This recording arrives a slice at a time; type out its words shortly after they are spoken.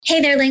Hey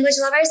there, language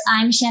lovers.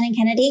 I'm Shannon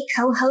Kennedy,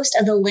 co-host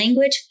of the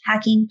Language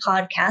Hacking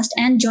Podcast.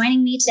 And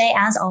joining me today,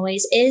 as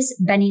always, is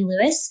Benny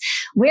Lewis.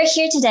 We're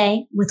here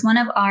today with one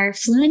of our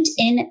Fluent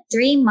in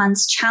 3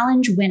 Months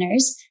Challenge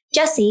winners,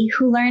 Jessie,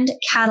 who learned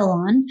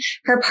Catalan,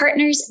 her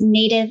partner's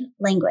native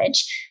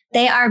language.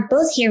 They are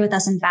both here with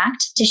us, in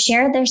fact, to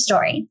share their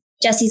story.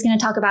 Jessie's going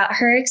to talk about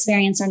her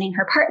experience learning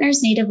her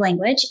partner's native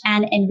language,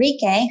 and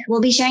Enrique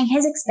will be sharing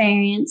his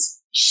experience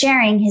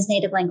sharing his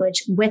native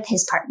language with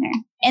his partner.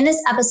 In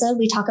this episode,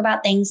 we talk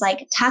about things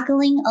like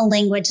tackling a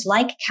language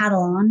like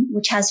Catalan,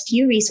 which has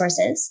few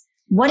resources,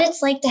 what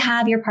it's like to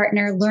have your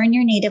partner learn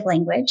your native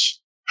language,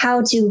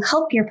 how to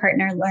help your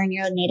partner learn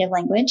your native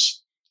language,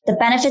 the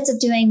benefits of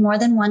doing more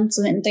than one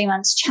Fluent in 3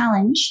 Months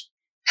challenge,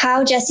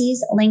 how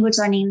Jessie's language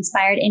learning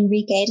inspired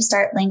Enrique to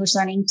start language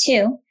learning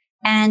too,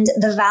 and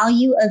the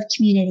value of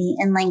community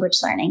in language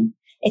learning.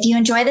 If you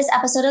enjoy this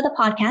episode of the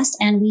podcast,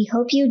 and we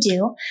hope you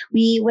do,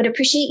 we would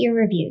appreciate your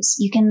reviews.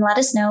 You can let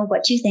us know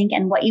what you think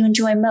and what you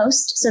enjoy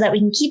most so that we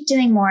can keep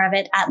doing more of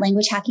it at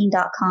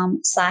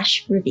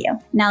languagehacking.com/review.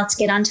 Now let's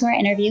get on to our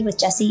interview with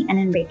Jessie and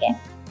Enrique.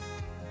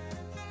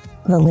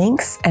 The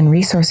links and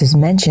resources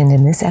mentioned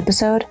in this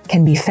episode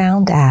can be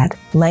found at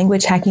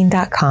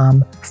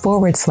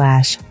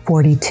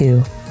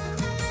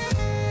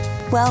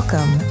languagehacking.com/42.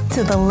 Welcome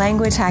to the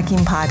Language Hacking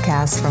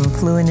Podcast from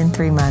Fluent in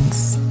 3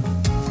 Months.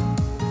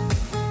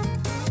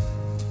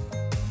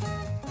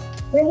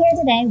 We're here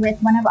today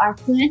with one of our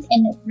Fluent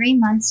in 3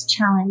 Months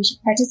challenge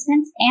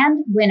participants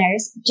and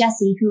winners,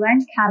 Jessie, who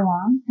learned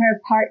Catalan, her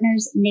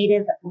partner's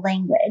native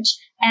language,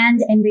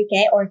 and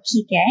Enrique, or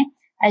Quique,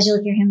 as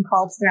you'll hear him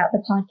called throughout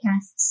the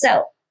podcast.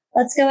 So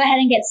let's go ahead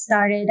and get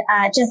started.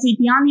 Jessie,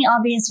 beyond the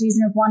obvious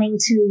reason of wanting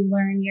to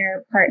learn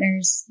your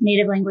partner's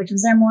native language,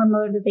 was there more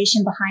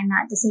motivation behind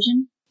that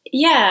decision?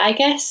 Yeah, I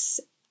guess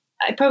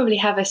I probably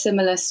have a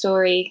similar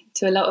story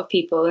to a lot of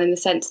people in the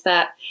sense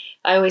that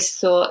I always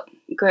thought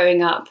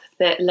growing up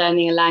that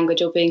learning a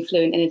language or being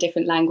fluent in a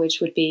different language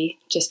would be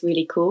just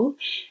really cool.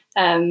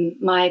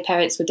 My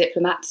parents were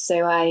diplomats,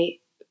 so I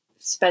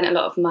spent a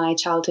lot of my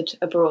childhood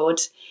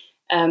abroad,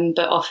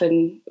 but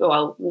often,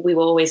 we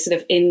were always sort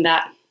of in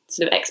that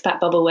sort of expat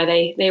bubble where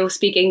they all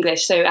speak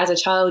English. So as a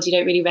child, you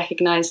don't really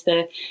recognise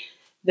the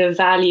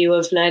value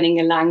of learning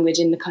a language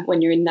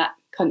when you're in that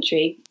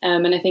country.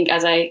 And I think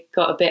as I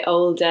got a bit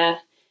older,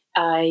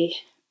 I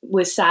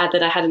was sad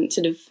that I hadn't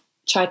sort of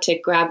tried to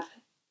grab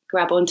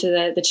onto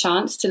the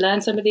chance to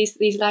learn some of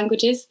these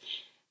languages.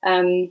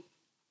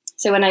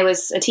 So when I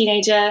was a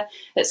teenager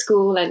at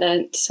school, I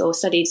learnt or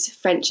studied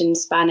French and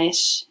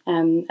Spanish,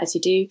 as you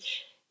do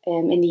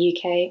in the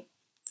UK,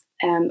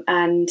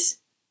 and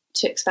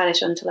took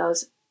Spanish until I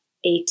was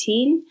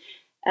 18.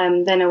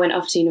 Then I went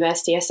off to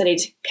university. I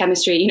studied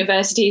chemistry at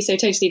university, so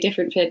totally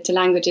different to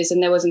languages,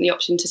 and there wasn't the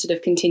option to sort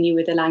of continue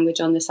with a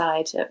language on the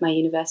side at my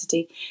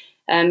university.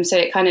 So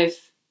it kind of,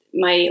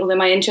 although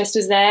my interest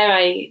was there,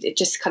 it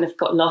just kind of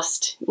got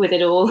lost with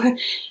it all.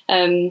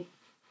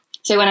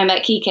 So when I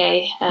met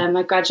Quique,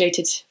 I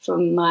graduated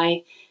from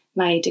my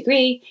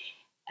degree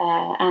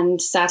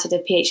and started a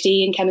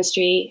PhD in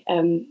chemistry,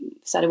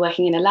 started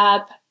working in a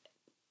lab,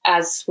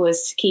 as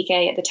was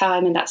Quique at the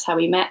time, and that's how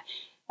we met.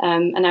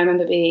 And I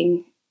remember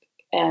being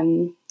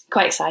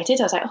quite excited.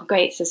 I was like, oh,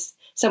 great, there's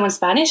someone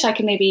Spanish. I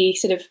can maybe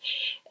sort of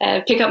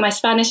pick up my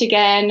Spanish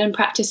again and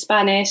practice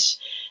Spanish.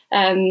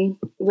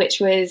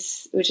 Which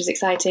was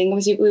exciting.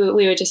 Obviously,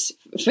 we were just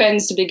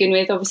friends to begin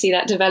with. Obviously,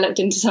 that developed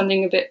into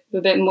something a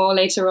bit more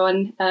later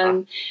on.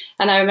 And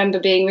I remember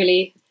being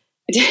really,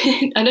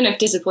 I don't know if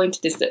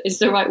disappointed is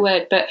the right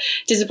word, but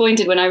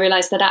disappointed when I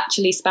realised that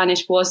actually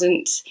Spanish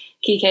wasn't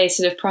Quique's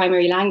sort of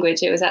primary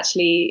language. It was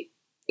actually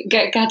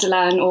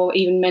Catalan, or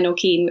even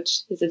Menorquin,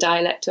 which is a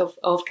dialect of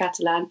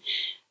Catalan.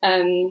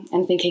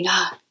 And thinking,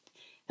 oh,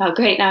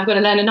 great, now I've got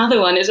to learn another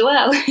one as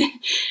well.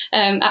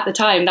 At the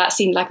time, that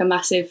seemed like a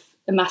massive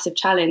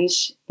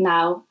challenge.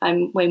 Now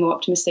I'm way more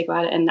optimistic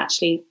about it and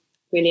actually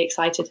really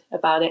excited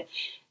about it.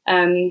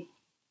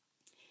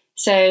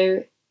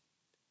 So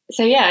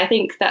yeah, I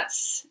think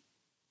that's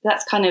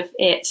kind of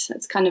it.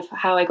 That's kind of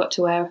how I got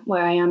to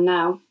where I am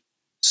now.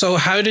 So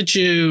how did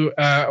you,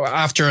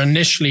 after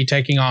initially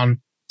taking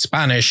on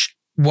Spanish,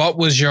 what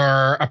was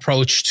your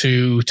approach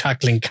to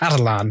tackling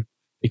Catalan?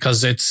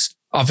 Because it's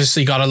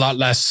obviously got a lot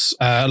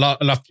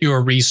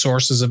fewer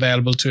resources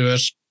available to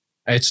it.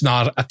 It's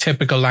not a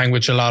typical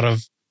language a lot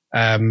of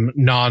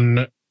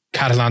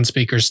non-Catalan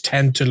speakers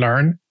tend to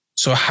learn.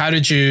 So how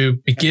did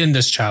you begin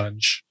this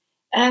challenge?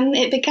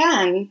 It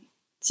began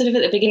sort of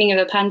at the beginning of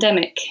the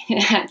pandemic,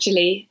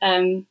 actually.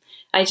 I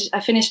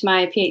finished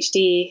my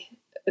PhD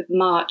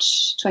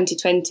March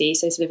 2020,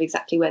 so sort of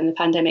exactly when the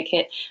pandemic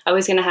hit. I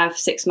was going to have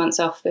 6 months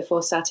off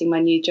before starting my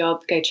new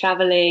job, go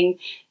traveling,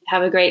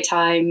 have a great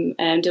time,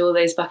 do all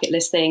those bucket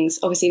list things.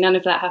 Obviously, none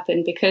of that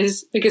happened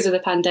because of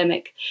the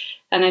pandemic.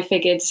 And I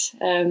figured,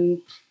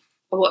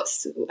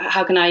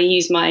 how can I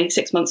use my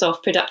 6 months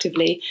off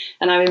productively?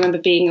 And I remember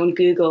being on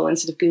Google and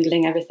sort of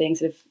Googling everything,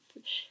 sort of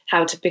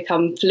how to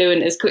become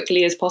fluent as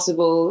quickly as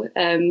possible,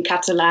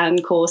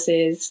 Catalan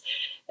courses,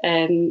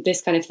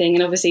 this kind of thing.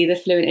 And obviously the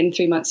Fluent in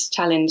 3 Months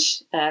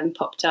challenge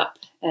popped up,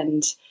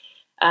 and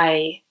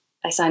I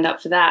signed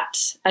up for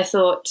that. I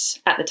thought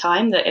at the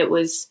time that it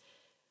was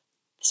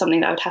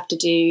something that I would have to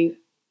do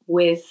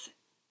with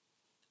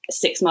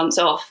 6 months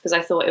off, because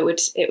I thought it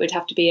would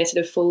have to be a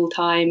sort of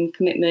full-time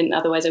commitment.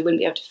 Otherwise I wouldn't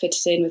be able to fit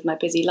it in with my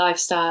busy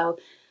lifestyle,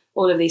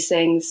 all of these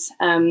things.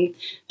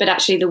 But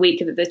actually the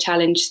week that the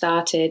challenge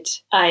started,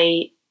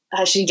 I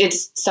actually did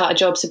start a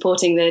job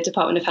supporting the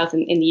Department of Health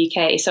in the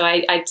UK. So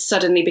I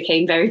suddenly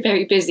became very,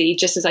 very busy,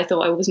 just as I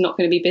thought I was not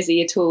going to be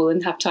busy at all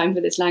and have time for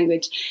this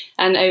language.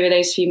 And over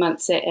those few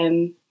months,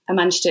 I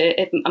managed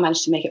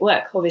to make it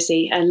work,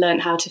 obviously, and learn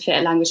how to fit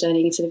a language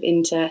learning sort of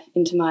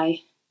into my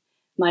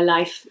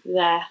life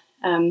there.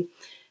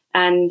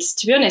 And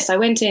to be honest, I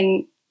went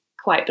in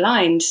quite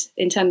blind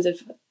in terms of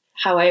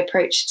how I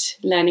approached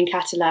learning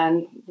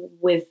Catalan,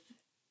 with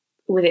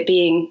it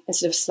being a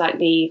sort of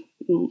slightly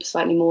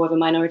more of a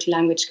minority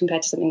language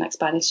compared to something like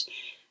Spanish.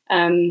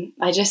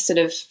 I just sort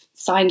of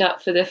signed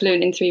up for the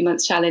Fluent in 3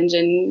 Months challenge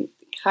and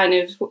kind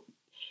of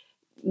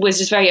was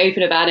just very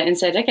open about it and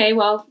said, okay,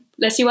 well,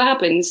 let's see what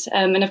happens.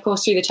 And of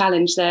course, through the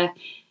challenge there,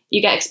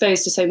 you get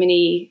exposed to so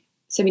many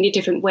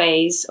different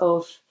ways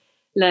of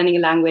learning a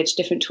language,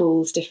 different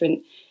tools,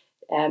 different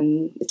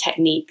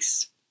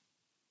techniques.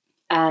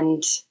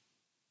 And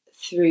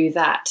through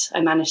that, I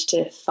managed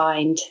to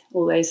find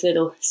all those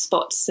little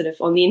spots sort of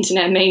on the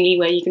internet mainly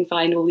where you can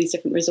find all these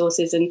different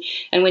resources. And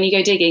when you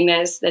go digging,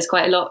 there's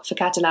quite a lot for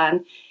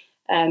Catalan.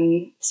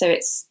 So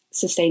it's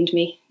sustained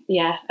me.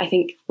 Yeah, I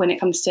think when it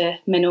comes to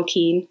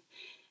Menorquin,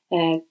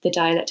 the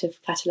dialect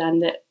of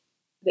Catalan that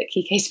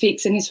Kike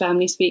speaks and his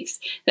family speaks,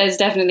 there's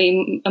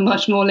definitely a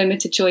much more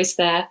limited choice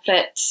there.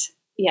 But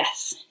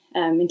yes,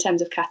 in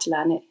terms of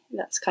Catalan,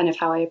 that's kind of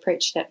how I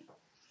approached it.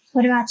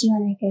 What about you,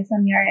 Enrique,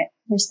 from your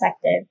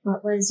perspective?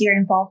 What was your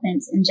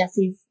involvement in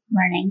Jessie's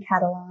learning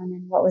Catalan,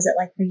 and what was it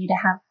like for you to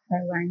have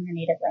her learn your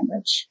native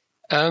language?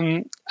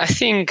 I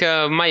think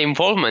my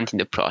involvement in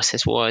the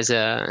process was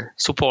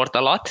support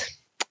a lot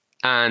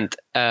and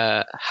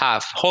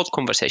hold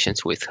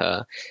conversations with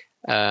her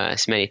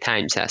as many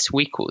times as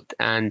we could,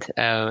 and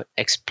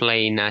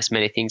explain as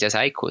many things as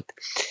I could.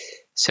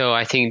 So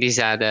I think these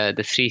are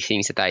the three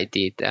things that I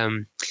did.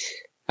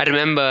 I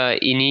remember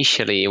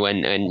initially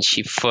when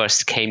she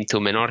first came to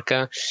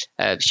Menorca,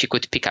 she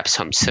could pick up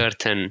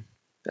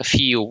a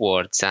few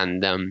words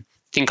and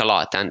think a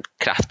lot and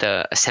craft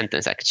a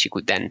sentence that she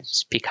could then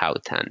speak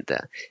out and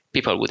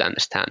people would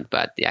understand.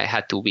 But I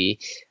had to be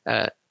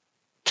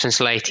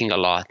translating a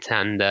lot.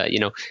 And,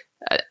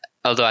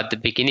 although at the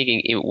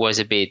beginning it was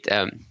a bit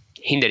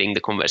hindering the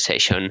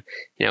conversation,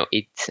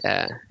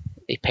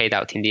 it paid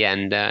out in the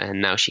end.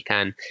 And now she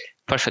can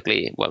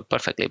perfectly,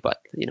 but,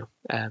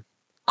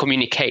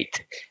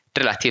 communicate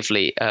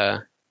relatively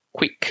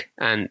quick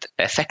and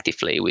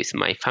effectively with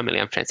my family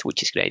and friends,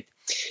 which is great.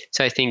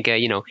 So I think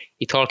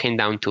it all came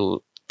down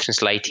to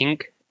translating,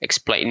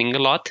 explaining a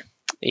lot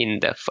in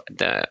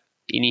the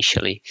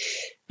initially.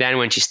 Then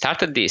when she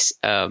started this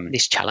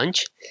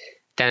challenge,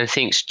 then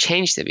things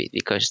changed a bit,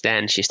 because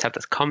then she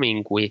started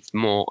coming with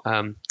more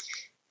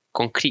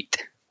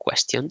concrete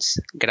questions,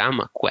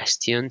 grammar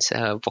questions,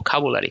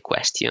 vocabulary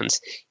questions,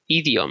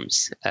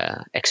 idioms,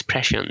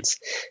 expressions.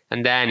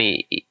 And then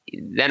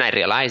I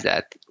realized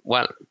that,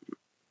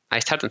 I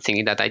started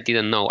thinking that I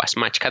didn't know as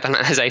much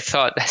Catalan as I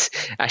thought,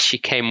 as she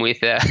came with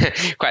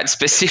quite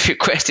specific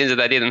questions that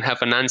I didn't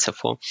have an answer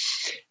for.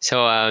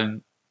 So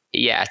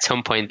at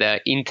some point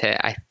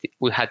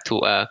we had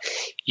to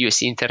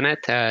use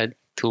internet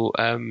to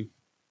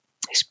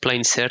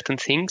explain certain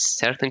things,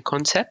 certain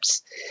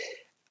concepts.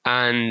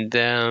 And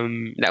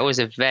that was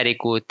a very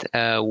good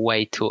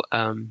way to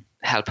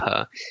help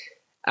her.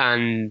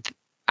 And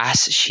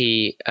as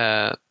she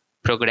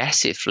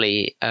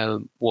progressively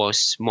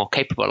was more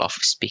capable of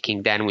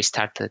speaking, then we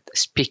started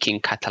speaking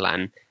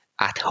Catalan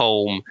at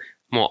home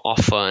more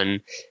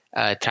often,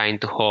 trying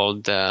to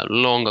hold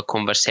longer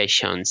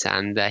conversations.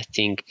 And I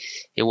think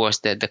it was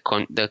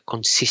the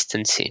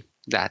consistency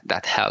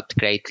that helped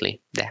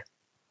greatly there.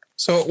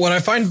 So what I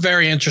find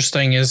very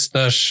interesting is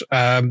that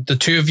the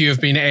two of you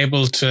have been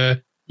able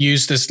to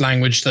use this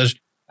language that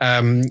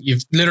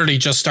you've literally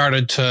just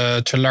started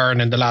to learn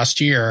in the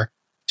last year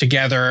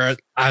together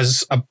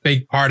as a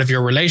big part of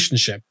your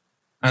relationship.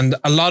 And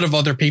a lot of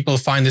other people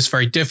find this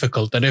very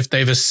difficult, that if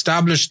they've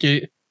established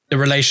the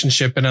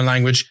relationship in a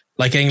language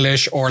like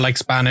English or like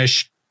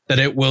Spanish, that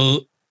it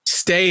will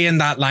stay in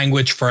that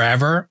language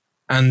forever.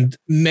 And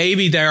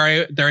maybe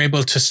they're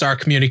able to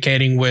start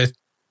communicating with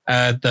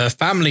the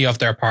family of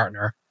their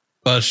partner,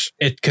 but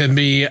it can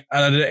be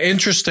an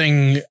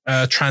interesting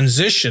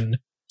transition.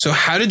 So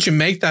how did you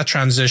make that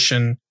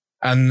transition,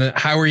 and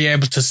how were you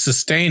able to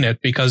sustain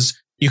it? Because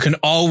you can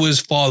always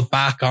fall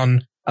back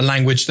on a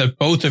language that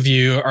both of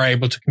you are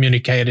able to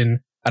communicate in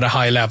at a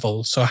high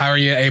level. So how are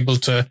you able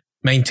to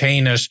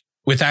maintain it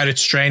without it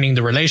straining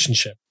the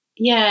relationship?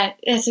 Yeah,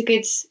 that's a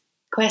good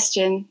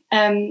question.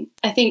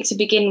 I think to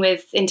begin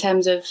with, in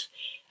terms of,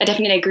 I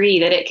definitely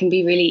agree that it can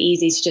be really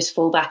easy to just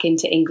fall back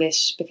into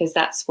English, because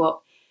that's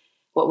what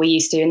what we're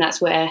used to, and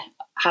that's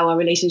how our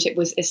relationship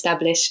was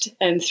established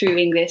through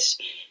English.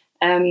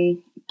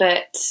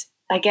 But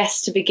I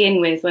guess to begin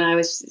with,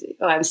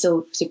 I'm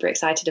still super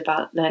excited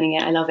about learning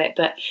it. I love it,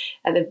 but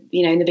in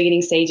the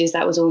beginning stages,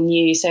 that was all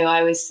new. So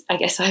I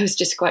guess I was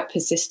just quite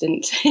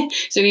persistent.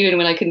 So even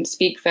when I couldn't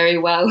speak very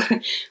well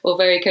or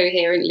very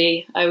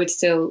coherently, I would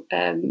still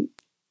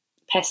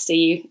pester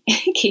you,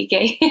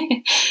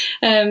 Kike,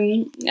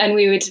 and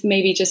we would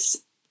maybe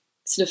just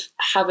sort of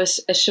have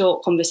a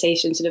short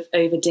conversation, sort of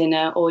over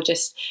dinner, or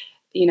just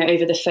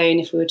over the phone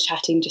if we were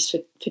chatting just for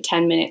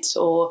 10 minutes,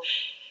 or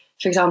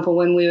for example,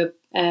 when we were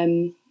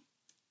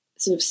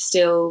sort of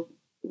still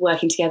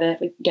working together,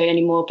 we don't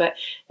anymore, but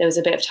there was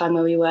a bit of time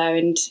where we were,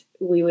 and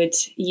we would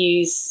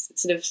use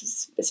sort of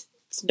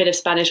a bit of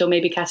Spanish or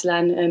maybe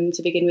Catalan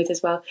to begin with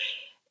as well,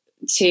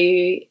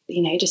 to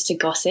just to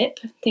gossip,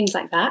 things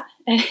like that,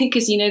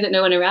 because that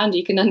no one around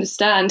you can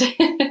understand.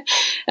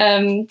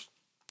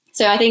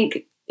 So I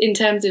think in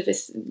terms of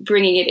this,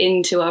 bringing it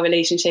into our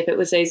relationship, it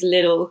was those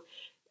little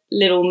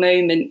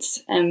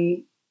moments,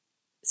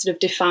 sort of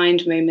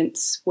defined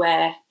moments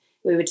where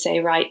we would say,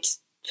 right,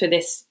 for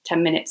this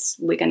 10 minutes,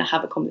 we're going to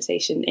have a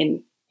conversation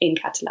in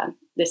Catalan.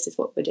 This is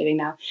what we're doing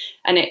now.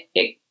 And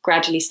it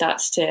gradually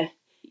starts to,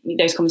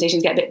 those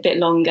conversations get a bit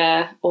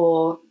longer,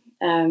 or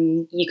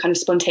you kind of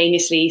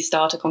spontaneously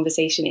start a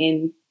conversation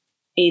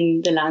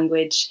in the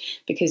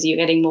language, because you're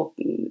getting more,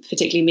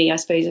 particularly me, I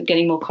suppose, I'm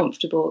getting more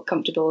comfortable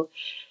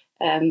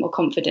or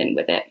confident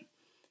with it.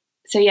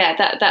 So yeah,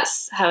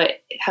 that's how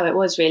it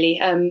was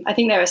really. I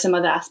think there are some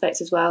other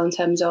aspects as well in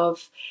terms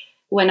of,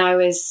 when I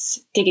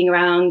was digging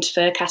around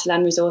for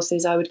Catalan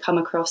resources, I would come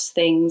across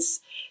things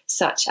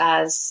such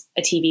as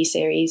a TV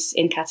series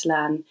in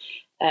Catalan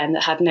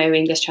that had no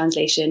English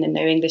translation and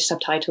no English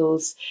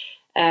subtitles.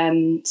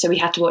 So we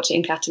had to watch it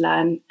in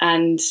Catalan,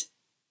 and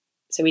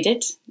so we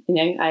did.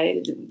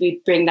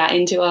 We'd bring that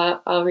into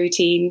our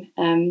routine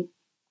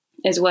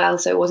as well.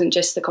 So it wasn't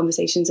just the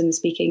conversations and the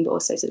speaking, but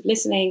also sort of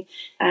listening.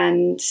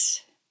 And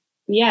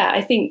yeah,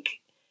 I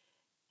think,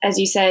 as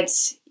you said,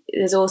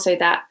 there's also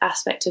that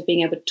aspect of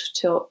being able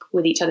to talk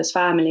with each other's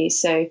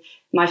families. So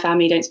my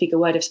family don't speak a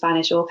word of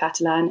Spanish or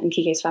Catalan, and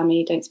Kike's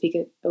family don't speak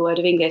a word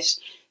of English.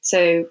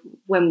 So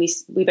when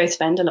we both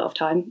spend a lot of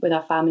time with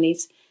our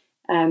families,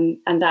 and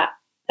that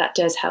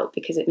does help,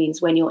 because it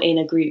means when you're in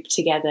a group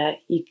together,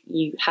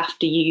 you have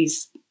to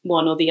use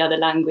one or the other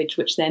language,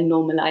 which then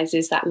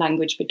normalizes that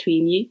language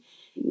between you.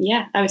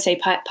 Yeah, I would say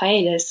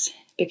paellas,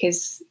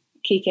 because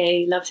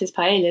Kike loves his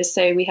paellas,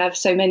 so we have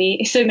so many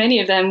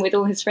of them with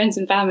all his friends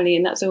and family,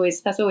 and that's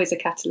always a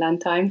Catalan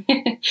time.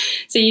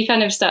 So you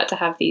kind of start to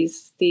have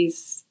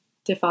these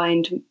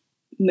defined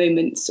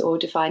moments or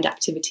defined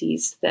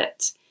activities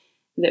that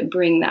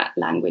bring that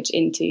language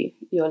into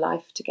your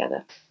life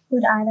together.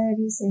 Would either of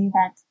you say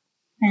that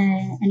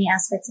any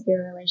aspects of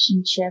your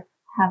relationship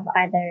have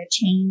either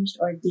changed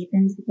or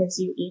deepened because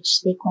you each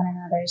speak one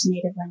another's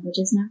native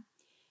languages now?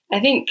 I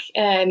think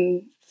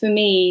for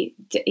me,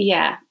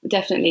 yeah,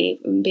 definitely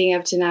being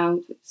able to now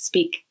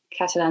speak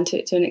Catalan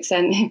to an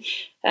extent.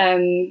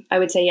 I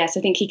would say yes.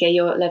 I think, Kike,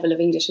 your level of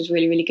English was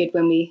really, really good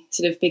when we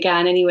sort of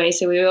began anyway,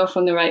 so we were off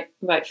on the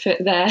right foot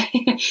there.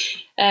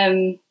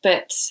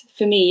 But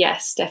for me,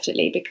 yes,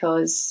 definitely,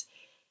 because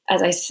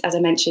as I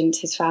mentioned,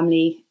 his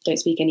family don't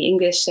speak any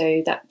English,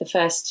 so that the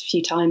first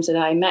few times that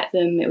I met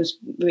them, it was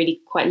really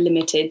quite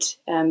limited.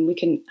 We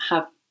couldn't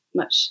have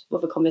much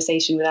of a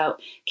conversation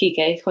without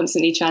Kike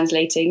constantly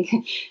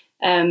translating.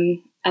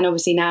 And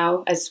obviously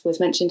now, as was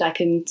mentioned, I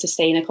can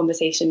sustain a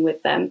conversation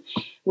with them,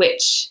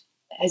 which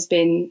has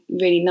been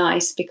really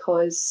nice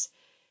because,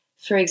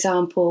 for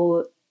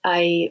example,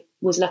 I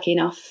was lucky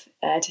enough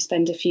to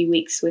spend a few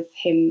weeks with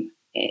him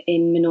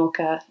in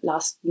Menorca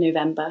last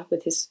November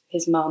with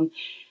his mum.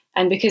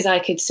 And because I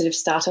could sort of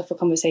start off a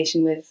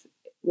conversation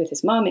with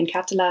his mum in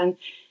Catalan,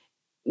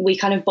 we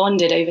kind of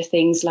bonded over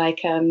things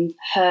like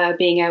her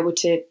being able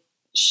to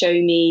show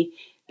me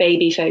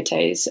baby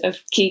photos of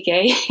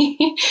Kike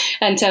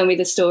and tell me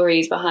the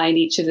stories behind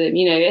each of them,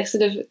 a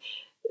sort of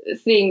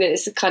thing that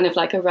is kind of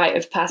like a rite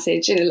of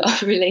passage in a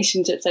lot of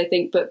relationships, I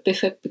think. But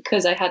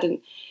because I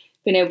hadn't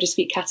been able to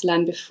speak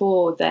Catalan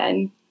before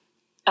then,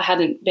 I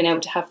hadn't been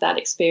able to have that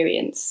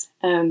experience.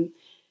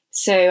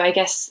 So I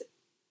guess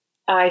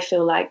I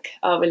feel like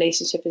our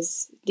relationship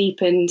has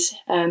deepened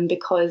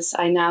because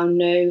I now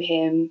know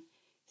him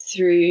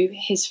through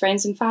his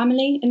friends and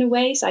family in a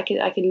way. So I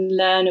can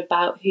learn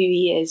about who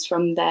he is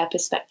from their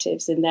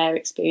perspectives and their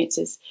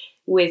experiences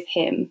with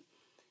him,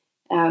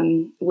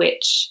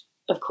 which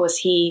of course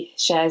he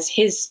shares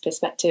his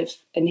perspective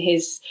and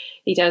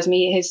he tells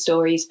me his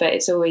stories, but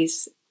it's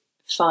always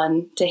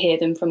fun to hear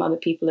them from other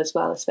people as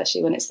well,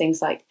 especially when it's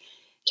things like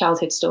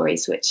childhood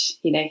stories, which,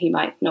 he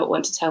might not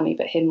want to tell me,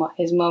 but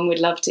his mom would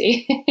love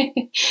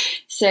to.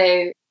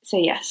 So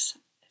yes.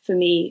 For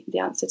me, the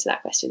answer to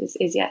that question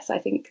is yes. I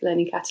think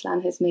learning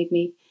Catalan has made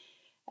me,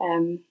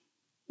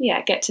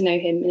 get to know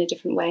him in a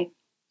different way.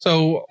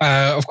 So,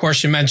 of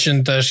course, you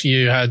mentioned that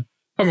you had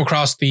come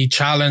across the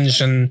challenge,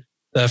 and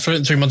the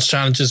 3 months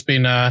challenge has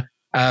been a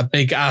a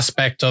big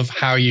aspect of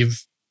how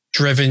you've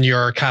driven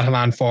your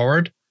Catalan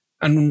forward.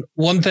 And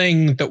one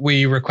thing that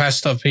we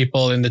request of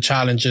people in the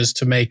challenge is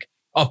to make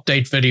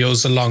update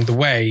videos along the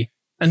way.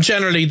 And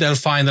generally they'll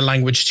find a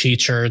language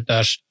teacher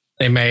that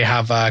they may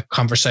have a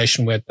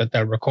conversation with that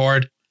they'll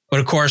record. But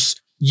of course,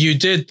 you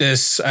did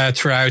this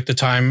throughout the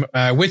time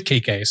with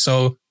Kike.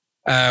 So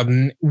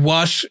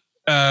what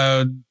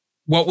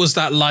was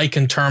that like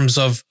in terms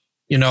of,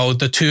 you know,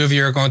 the two of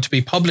you are going to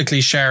be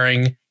publicly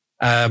sharing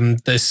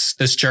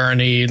this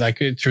journey, like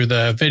through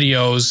the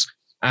videos,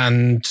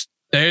 and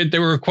they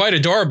were quite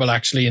adorable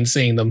actually in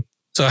seeing them.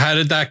 So how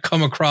did that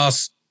come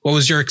across? What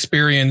was your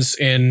experience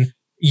in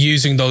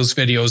using those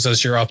videos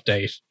as your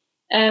update?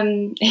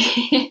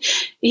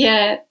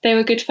 Yeah, they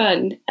were good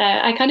fun.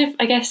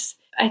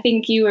 I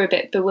think you were a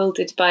bit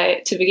bewildered by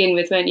it to begin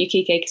with, weren't you,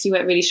 Kike? Because you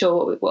weren't really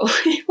sure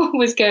what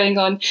was going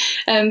on.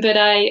 But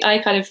I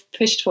kind of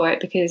pushed for it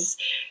because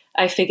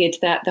I figured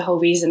that the whole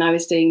reason I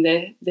was doing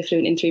the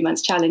Fluent in 3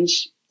 Months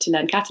challenge to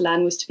learn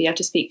Catalan was to be able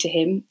to speak to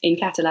him in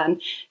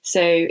Catalan.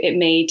 So it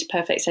made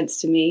perfect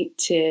sense to me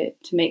to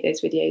make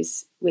those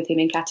videos with him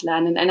in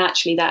Catalan. And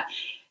actually that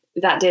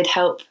did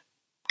help.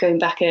 Going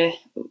back to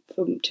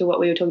what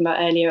we were talking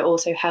about earlier,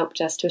 also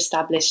helped us to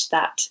establish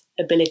that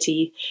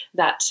ability,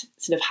 that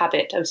sort of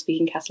habit of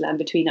speaking Catalan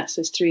between us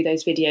was through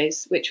those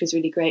videos, which was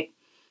really great.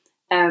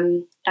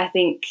 I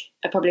think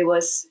I probably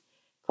was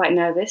quite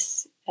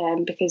nervous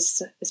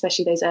because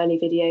especially those early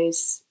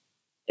videos,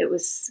 it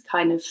was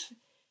kind of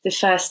the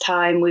first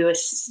time we were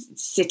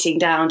sitting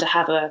down to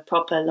have a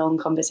proper long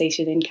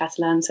conversation in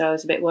Catalan. So I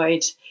was a bit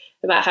worried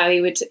about how he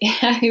would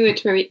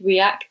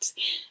react.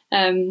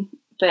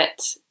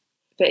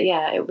 But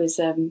yeah, it was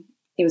a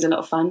lot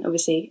of fun.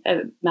 Obviously,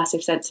 a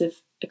massive sense of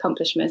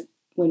accomplishment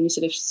when we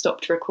sort of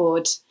stopped to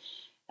record.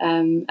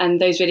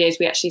 And those videos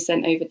we actually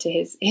sent over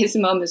to his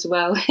mum as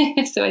well.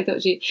 So I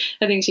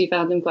think she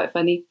found them quite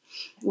funny.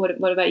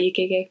 What about you,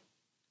 Kike?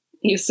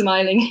 You're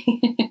smiling.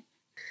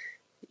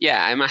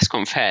 Yeah, I must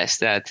confess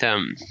that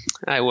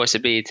I was a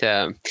bit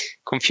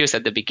confused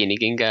at the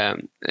beginning. I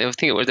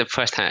think it was the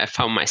first time I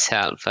found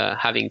myself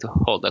having to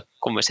hold a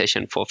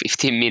conversation for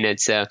 15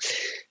 minutes. I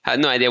had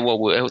no idea what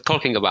we were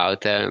talking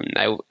about.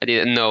 I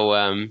didn't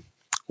know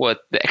what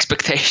the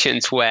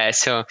expectations were.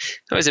 So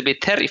I was a bit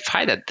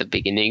terrified at the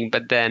beginning.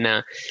 But then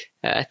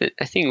I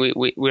think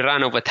we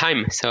ran over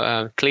time.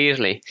 So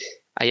clearly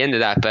I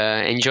ended up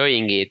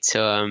enjoying it.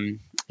 So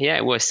yeah,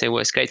 it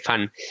was great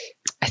fun.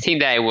 I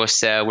think that it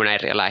was when I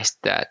realized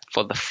that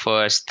for the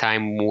first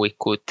time we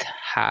could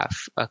have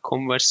a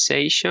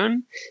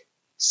conversation,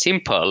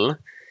 simple,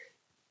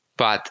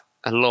 but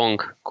a long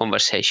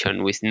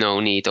conversation with no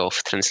need of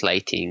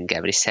translating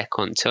every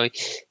second. So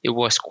it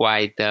was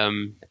quite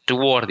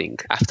rewarding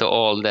after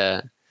all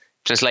the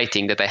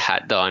translating that I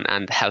had done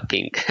and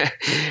helping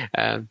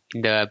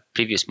the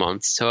previous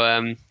months.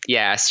 So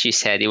yeah, as she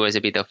said, it was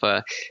a bit of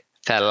a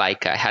felt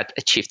like I had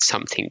achieved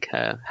something.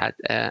 I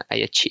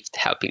achieved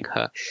helping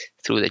her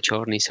through the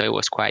journey, so it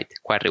was quite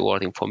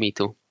rewarding for me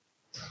too.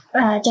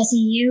 Jesse,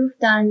 you've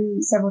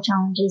done several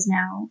challenges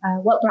now.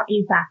 What brought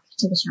you back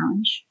to the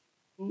challenge?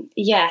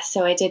 Yeah,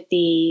 so I did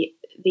the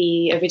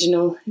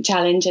original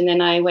challenge, and then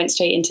I went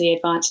straight into the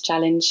advanced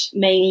challenge,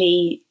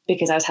 mainly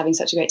because I was having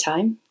such a great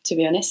time. To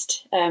be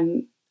honest,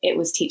 it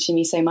was teaching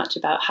me so much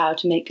about how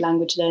to make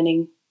language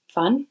learning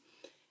fun,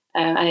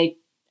 and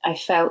I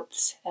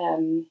felt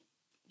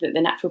that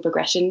the natural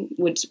progression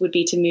would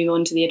be to move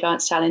on to the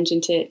advanced challenge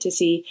and to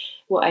see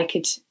what I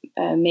could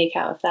make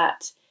out of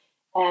that.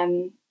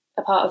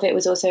 A part of it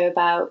was also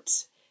about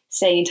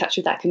staying in touch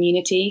with that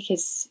community,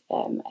 because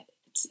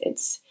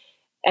it's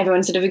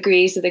everyone sort of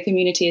agrees that the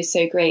community is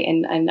so great,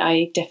 and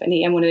I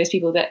definitely am one of those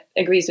people that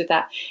agrees with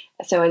that.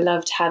 So I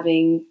loved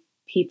having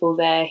people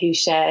there who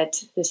shared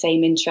the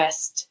same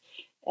interest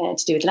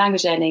to do with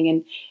language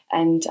learning,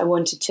 and I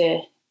wanted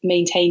to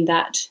maintain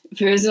that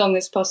for as long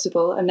as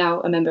possible. I'm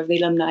now a member of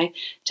the alumni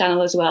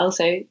channel as well,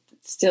 so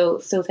still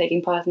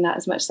taking part in that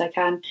as much as I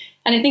can.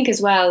 And I think as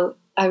well,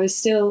 I was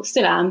still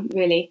am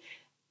really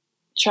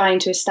trying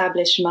to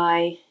establish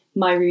my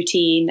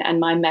routine and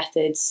my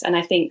methods. And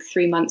I think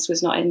 3 months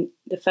was not in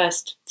the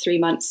first 3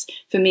 months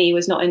for me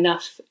was not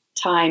enough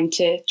time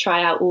to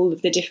try out all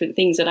of the different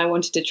things that I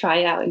wanted to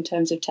try out in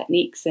terms of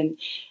techniques and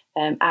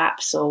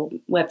apps or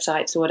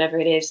websites or whatever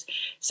it is.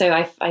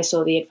 So I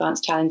saw the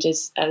advanced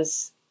challenges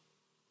as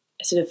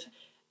a sort of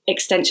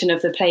extension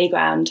of the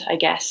playground, I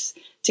guess,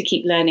 to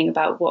keep learning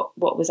about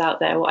what was out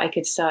there, what I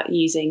could start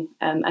using,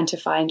 and to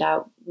find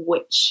out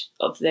which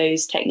of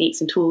those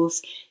techniques and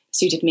tools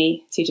suited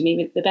me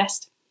the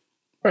best.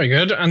 Very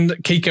good. And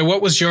Kike,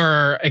 what was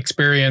your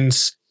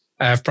experience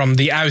from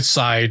the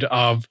outside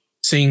of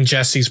seeing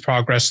Jesse's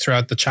progress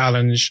throughout the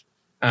challenge?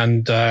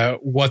 And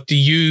what do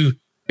you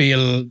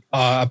feel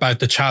about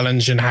the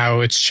challenge and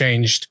how it's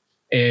changed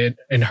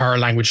in her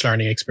language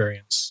learning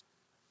experience?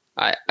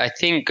 I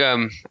think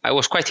I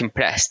was quite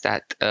impressed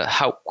at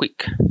how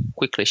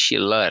quickly she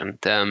learned.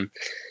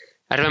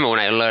 I remember when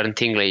I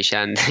learned English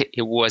and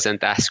it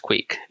wasn't as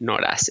quick,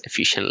 not as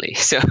efficiently.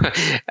 So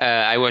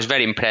I was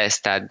very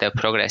impressed at the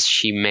progress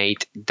she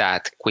made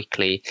that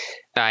quickly.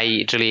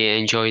 I really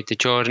enjoyed the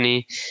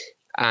journey,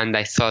 and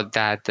I thought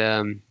that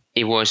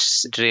it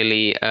was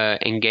really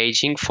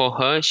engaging for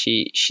her.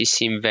 She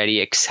seemed very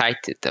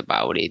excited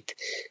about it.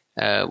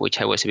 Which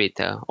I was a bit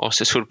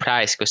also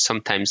surprised, because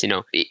sometimes,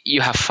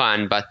 you have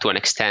fun, but to an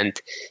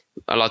extent,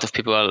 a lot of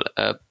people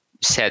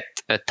set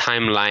a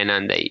timeline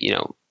and they,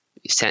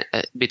 set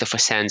a bit of a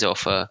sense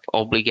of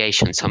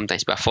obligation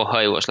sometimes. But for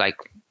her, it was like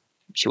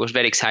she was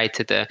very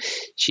excited.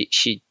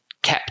 She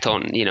kept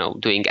on,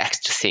 doing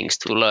extra things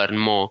to learn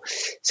more.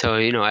 So,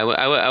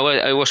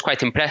 I was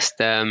quite impressed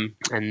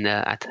and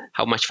at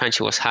how much fun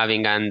she was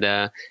having,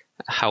 and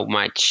how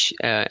much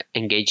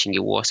engaging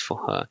it was for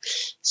her.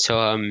 So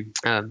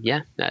I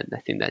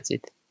think that's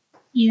it.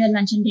 You had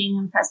mentioned being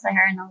impressed by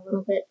her, and a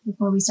little bit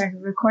before we started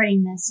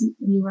recording this,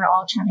 we were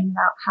all chatting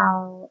about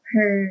how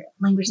her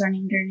language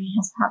learning journey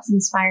has perhaps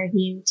inspired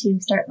you to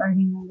start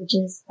learning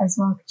languages as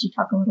well. Could you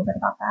talk a little bit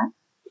about that?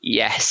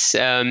 Yes.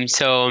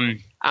 So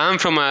I'm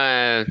from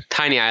a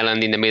tiny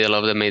island in the middle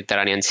of the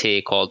Mediterranean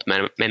Sea called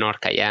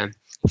Menorca. Yeah.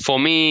 For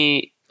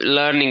me,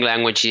 learning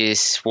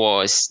languages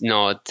was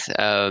not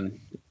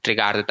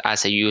regarded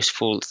as a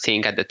useful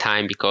thing at the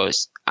time,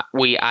 because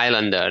we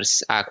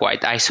islanders are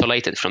quite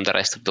isolated from the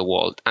rest of the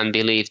world and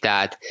believe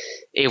that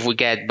if we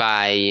get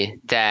by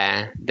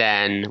there,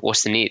 then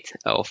what's the need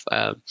of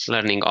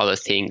learning other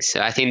things?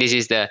 So I think this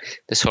is the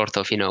sort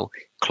of,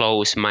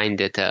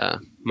 close-minded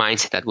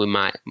mindset that we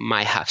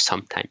might have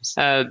sometimes.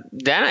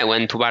 Then I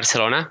went to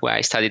Barcelona, where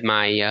I studied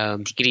my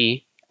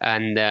degree,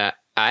 and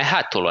I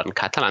had to learn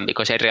Catalan,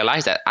 because I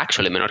realized that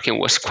actually Menorcan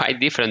was quite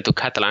different to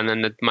Catalan,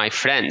 and that my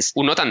friends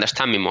would not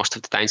understand me most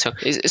of the time. So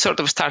I sort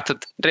of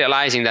started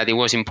realizing that it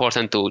was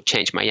important to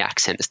change my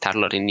accent, start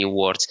learning new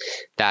words,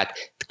 that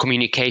the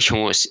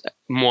communication was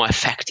more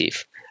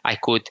effective. I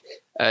could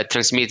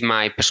transmit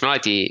my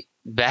personality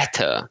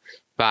better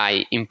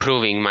by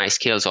improving my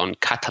skills on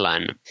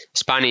Catalan.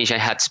 Spanish, I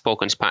had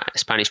spoken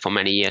Spanish for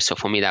many years, so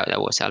for me that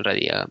was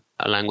already a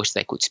language that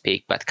I could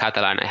speak. But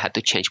Catalan, I had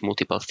to change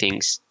multiple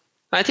things.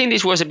 I think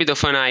this was a bit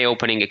of an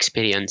eye-opening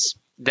experience.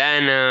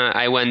 Then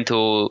I went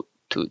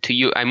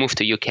I moved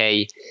to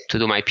UK to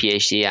do my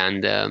PhD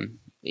and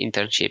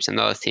internships and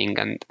other things.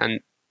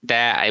 And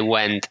there I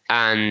went,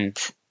 and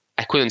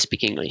I couldn't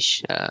speak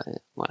English.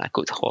 I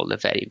could hold a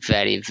very,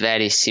 very,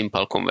 very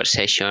simple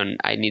conversation.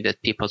 I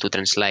needed people to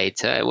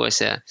translate. It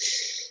was a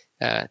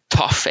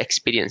tough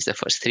experience the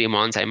first 3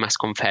 months, I must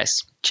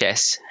confess.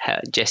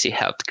 Jessie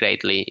helped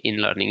greatly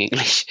in learning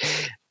English.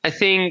 I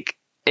think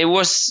it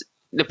was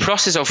the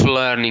process of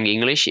learning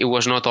English. It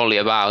was not only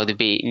about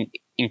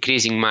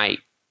increasing my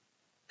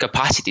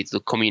capacity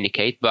to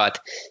communicate, but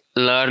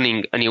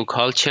learning a new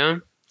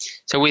culture.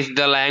 So with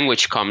the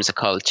language comes a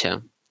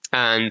culture.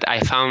 And I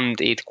found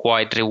it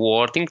quite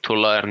rewarding to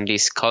learn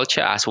this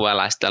culture as well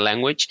as the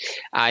language.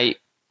 I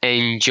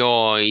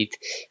enjoyed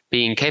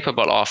being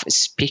capable of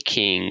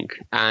speaking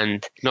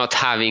and not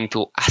having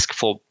to ask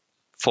for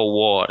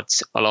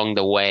words along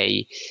the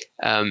way.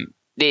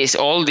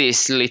 All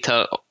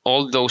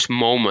those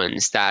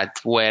moments that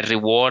were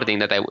rewarding,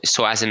 that I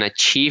saw as an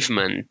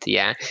achievement,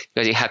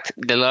 because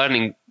the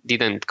learning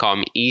didn't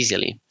come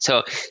easily.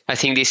 So I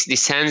think this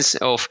sense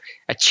of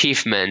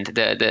achievement,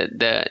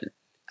 the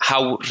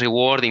how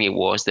rewarding it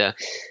was,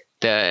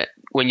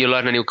 when you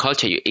learn a new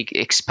culture, it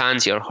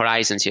expands your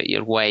horizons,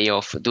 your way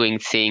of doing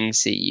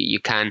things. You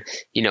can,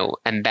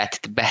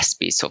 embed the best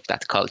bits of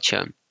that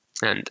culture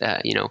and,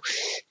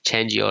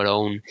 change your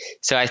own.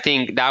 So I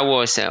think that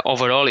was,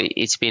 overall,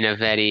 it's been a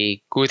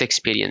very good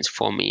experience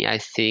for me. I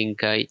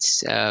think it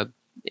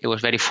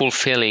was very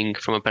fulfilling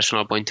from a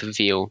personal point of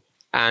view.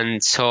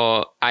 And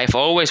so I've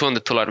always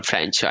wanted to learn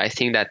French. So I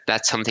think that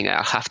that's something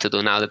I'll have to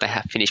do now that I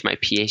have finished my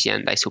PhD,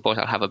 and I suppose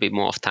I'll have a bit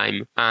more of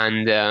time.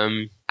 And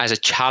as a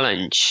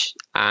challenge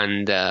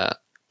and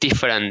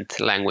different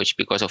language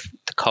because of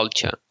the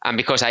culture, and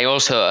because I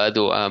also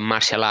do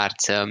martial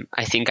arts,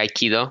 I think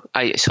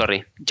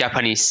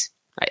Japanese.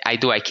 I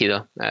do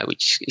Aikido,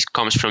 which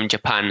comes from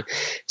Japan.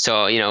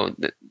 So,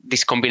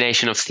 this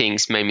combination of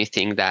things made me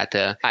think that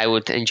I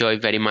would enjoy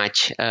very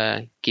much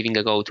giving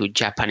a go to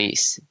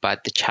Japanese,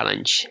 but the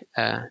challenge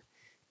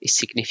is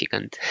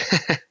significant.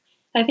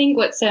 I think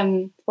what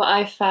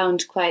I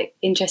found quite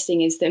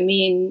interesting is that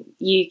me and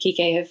you,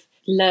 Kike, have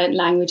learned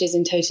languages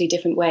in totally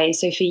different ways.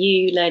 So for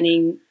you,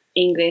 learning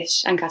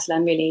English and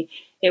Catalan, really,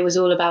 it was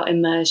all about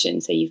immersion.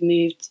 So you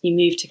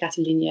moved to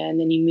Catalonia, and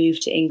then you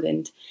moved to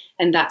England,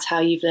 and that's how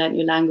you've learned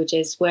your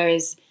languages.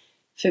 Whereas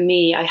for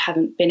me, I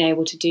haven't been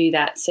able to do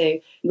that. So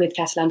with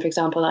Catalan, for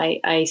example, I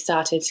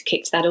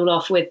kicked that all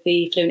off with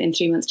the Fluent in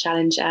 3 Months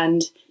Challenge,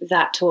 and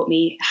that taught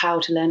me how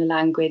to learn a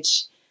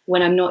language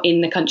when I'm not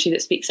in the country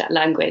that speaks that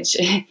language.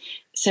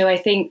 So I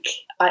think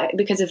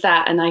because of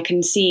that, and I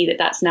can see that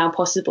that's now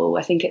possible,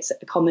 I think it's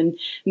a common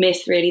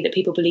myth, really, that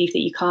people believe that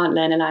you can't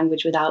learn a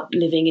language without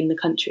living in the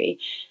country.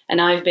 And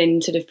I've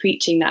been sort of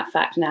preaching that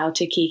fact now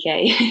to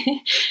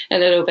Kike a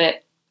little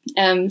bit.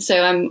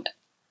 So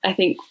I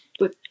think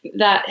with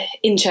that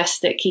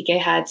interest that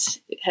Kike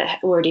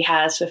already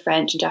has for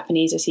French and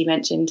Japanese, as he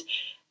mentioned,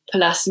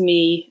 plus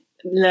me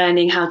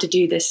learning how to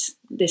do this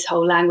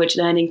whole language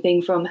learning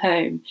thing from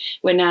home,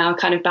 we're now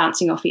kind of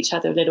bouncing off each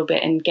other a little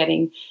bit and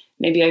getting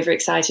maybe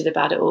overexcited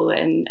about it all,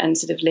 and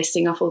sort of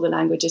listing off all the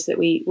languages that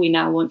we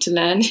now want to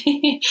learn.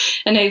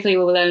 And hopefully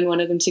we'll learn one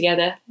of them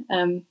together,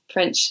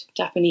 French,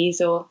 Japanese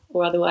or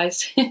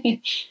otherwise.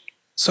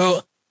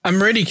 So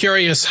I'm really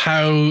curious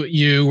how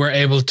you were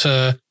able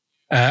to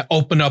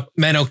open up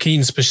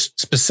Menorquin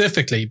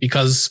specifically,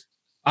 because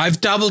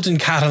I've dabbled in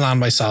Catalan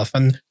myself,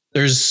 and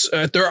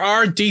there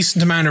are a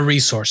decent amount of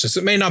resources.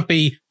 It may not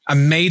be a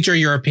major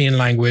European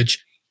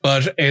language,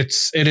 but it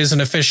is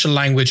an official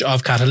language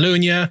of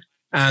Catalonia.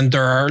 And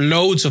there are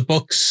loads of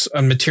books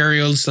and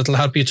materials that'll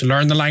help you to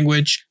learn the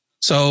language.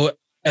 So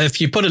if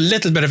you put a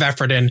little bit of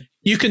effort in,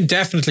 you can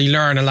definitely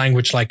learn a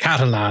language like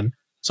Catalan.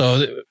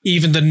 So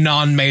even the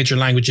non-major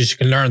languages, you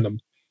can learn them.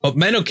 But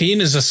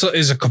Menorquin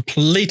is a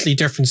completely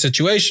different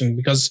situation,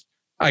 because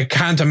I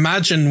can't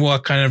imagine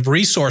what kind of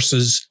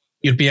resources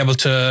you'd be able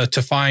to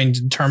find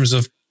in terms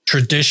of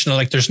traditional,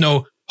 like there's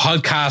no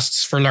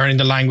podcasts for learning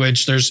the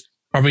language. There's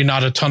probably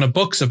not a ton of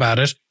books about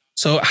it.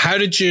 So how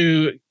did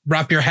you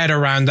wrap your head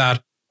around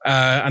that?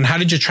 And how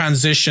did you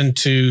transition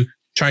to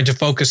trying to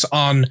focus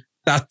on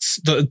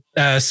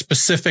the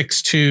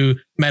specifics to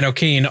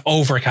Menorquin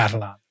over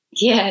Catalan?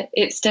 Yeah,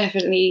 it's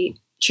definitely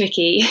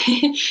tricky.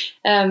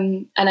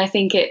 And I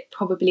think it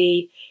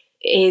probably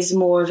is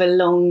more of a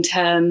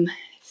long-term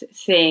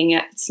thing.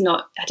 It's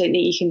not, I don't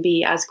think you can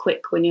be as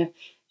quick when you're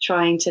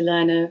trying to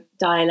learn a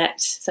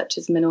dialect such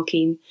as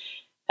Menorquin.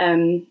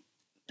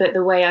 But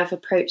the way I've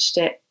approached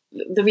it,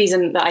 the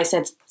reason that I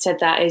said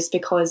that is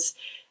because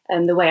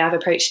the way I've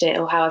approached it,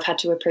 or how I've had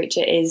to approach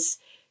it, is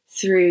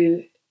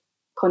through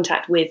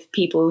contact with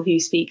people who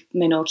speak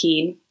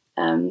Menorquin.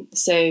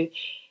 So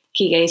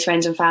Kike's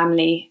friends and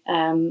family,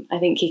 I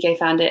think Kike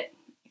found it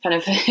kind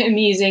of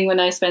amusing when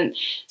I spent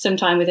some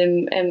time with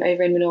him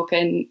over in Menorca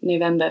in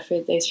November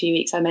for those few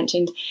weeks I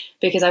mentioned,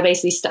 because I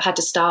basically had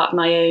to start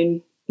my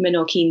own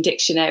Menorquin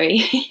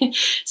dictionary.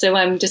 So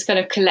I'm just kind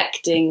of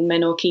collecting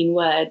Menorquin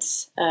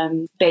words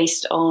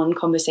based on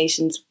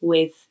conversations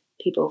with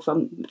people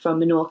from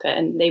Menorca,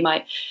 and they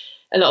might,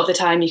 a lot of the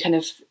time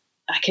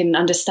I can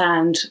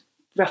understand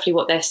roughly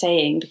what they're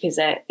saying because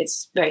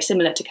it's very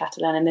similar to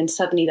Catalan, and then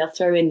suddenly they'll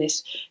throw in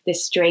this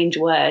strange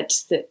word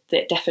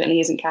that definitely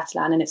isn't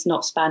Catalan and it's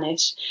not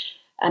Spanish,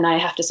 and I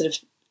have to sort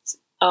of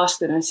ask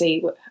them and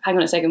say, hang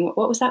on a second,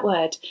 what was that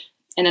word?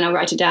 And then I'll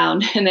write it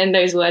down, and then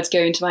those words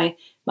go into my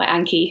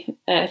Anki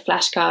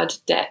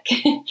flashcard deck.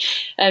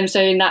 So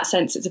in that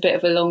sense, it's a bit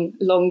of a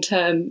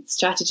long-term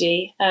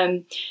strategy.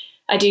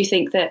 I do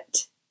think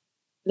that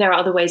there are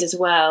other ways as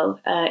well.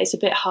 It's a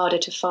bit harder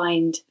to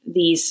find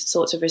these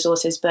sorts of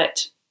resources,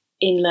 but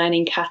in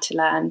learning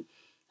Catalan,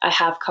 I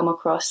have come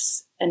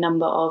across a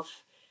number of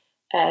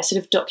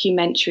sort of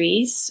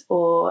documentaries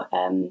or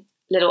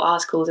little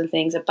articles and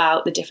things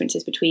about the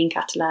differences between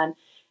Catalan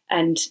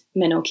and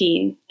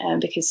Menorquin,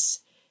 because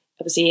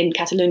obviously in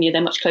Catalonia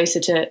they're much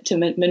closer to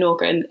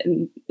Menorca,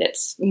 and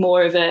it's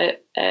more of a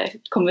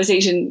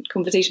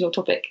conversational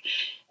topic.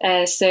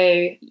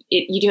 So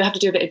you do have to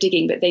do a bit of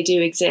digging, but they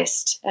do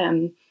exist.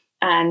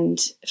 And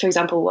for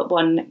example,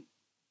 one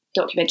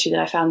documentary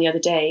that I found the other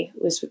day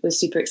was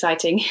super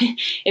exciting.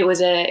 It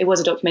was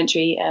a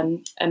documentary.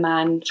 A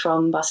man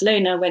from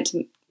Barcelona went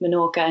to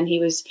Menorca, and he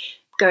was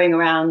going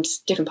around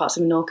different parts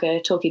of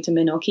Menorca, talking to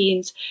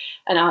Menorquins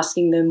and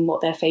asking them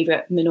what their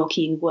favourite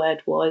Menorquin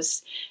word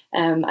was.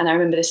 And I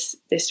remember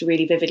this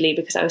really vividly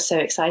because I was so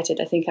excited.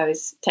 I think I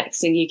was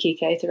texting you,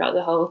 Kike, throughout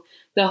the whole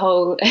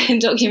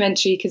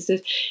documentary, because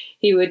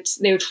they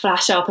would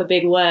flash up a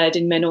big word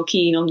in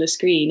Menorquin on the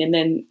screen, and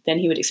then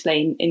he would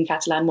explain in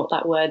Catalan what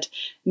that word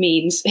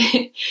means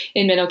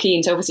in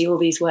Menorquin. So obviously all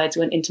these words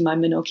went into my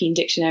Menorquin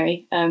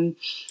dictionary. And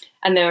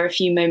there were a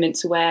few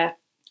moments where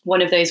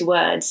one of those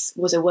words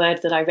was a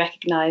word that I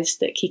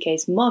recognised that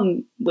Kike's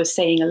mum was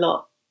saying a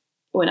lot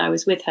when I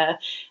was with her,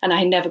 and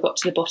I never got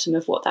to the bottom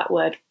of what that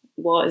word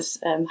was,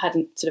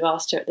 hadn't sort of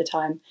asked her at the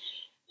time,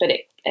 but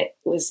it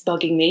was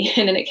bugging me.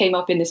 And then it came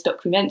up in this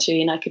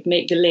documentary, and I could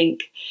make the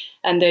link,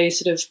 and those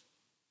sort of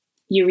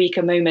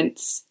eureka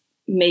moments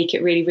make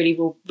it really, really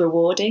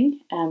rewarding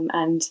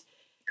and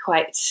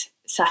quite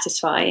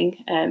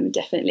satisfying,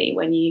 definitely,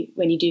 when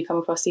you do come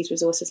across these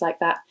resources like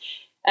that.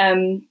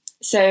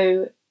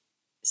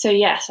 So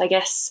yes, I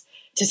guess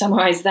to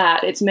summarise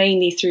that, it's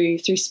mainly through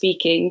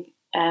speaking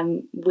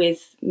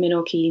with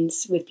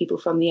Menorquins, with people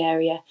from the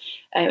area.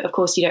 Of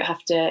course,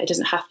 it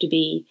doesn't have to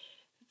be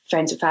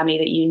friends and family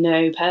that you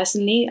know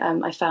personally.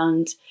 I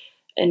found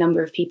a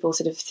number of people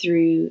sort of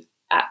through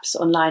apps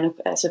online,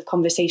 sort of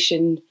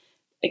conversation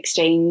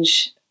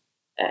exchange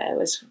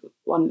was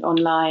one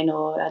online,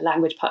 or a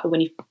language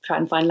when you try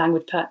and find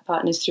language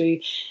partners through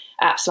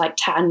apps like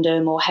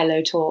Tandem or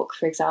Hello Talk,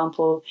 for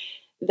example.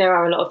 There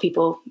are a lot of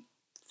people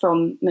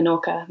from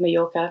Mallorca,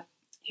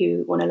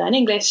 who want to learn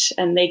English,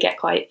 and they get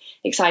quite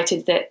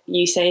excited that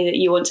you say that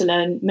you want to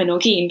learn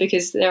Menorquin,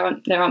 because there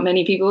aren't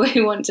many people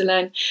who want to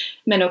learn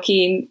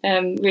Menorquin,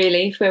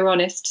 really, if we're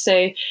honest.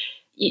 So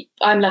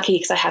I'm lucky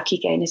because I have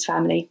Kike and his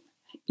family.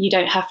 You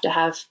don't have to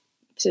have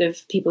sort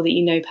of people that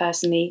you know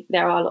personally.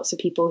 There are lots of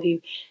people who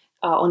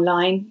are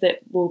online that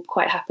will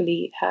quite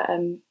happily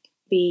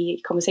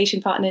be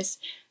conversation partners.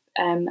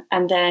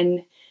 And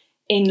then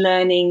in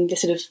learning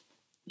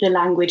the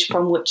language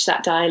from which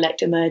that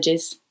dialect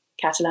emerges,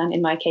 Catalan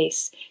in my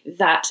case,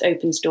 that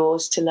opens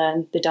doors to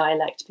learn the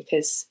dialect,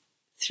 because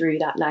through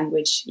that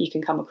language you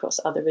can come across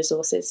other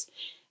resources.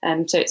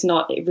 So it's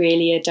not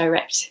really a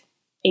direct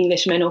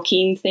English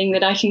Menorquin thing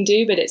that I can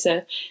do, but it's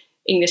a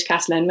English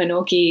Catalan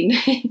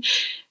Menorquin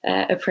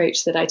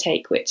approach that I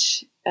take,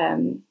 which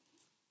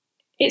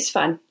it's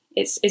fun.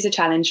 It's a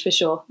challenge for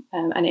sure,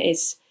 and it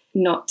is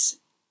not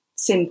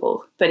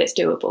simple, but it's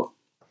doable.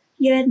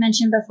 You had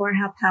mentioned before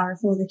how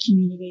powerful the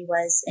community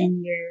was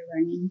in your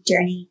learning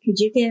journey. Could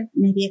you give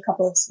maybe a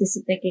couple of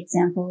specific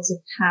examples of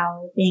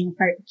how being a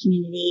part of the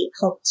community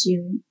helped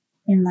you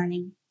in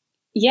learning?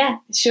 Yeah,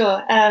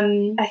 sure.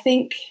 I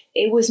think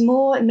it was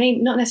not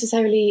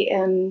necessarily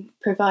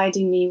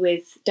providing me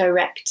with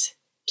direct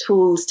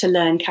tools to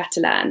learn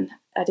Catalan.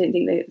 I don't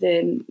think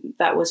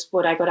that was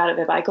what I got out of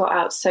it, but I got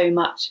out so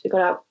much. I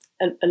got out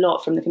a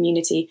lot from the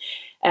community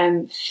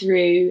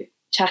through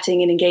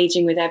chatting and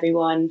engaging with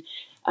everyone,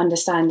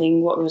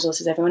 understanding what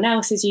resources everyone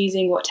else is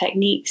using, what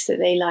techniques that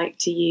they like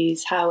to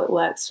use, how it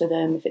works for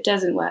them, if it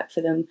doesn't work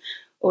for them,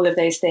 all of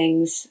those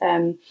things.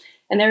 And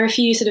there are a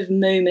few sort of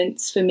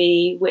moments for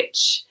me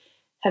which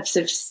have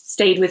sort of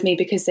stayed with me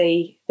because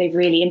they've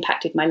really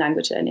impacted my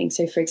language learning.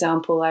 So, for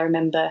example, I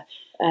remember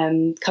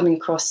coming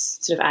across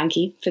sort of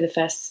Anki for the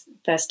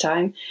first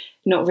time,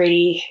 not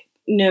really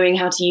knowing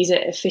how to use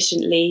it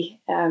efficiently.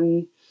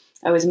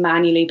 I was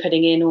manually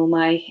putting in all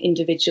my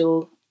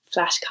individual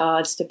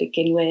flashcards to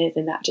begin with,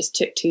 and that just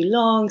took too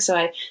long. So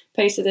I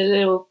posted a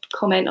little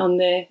comment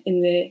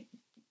in the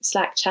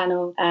Slack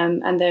channel,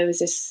 and there was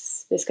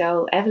this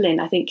girl, Evelyn.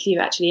 I think you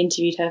actually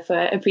interviewed her for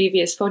a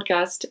previous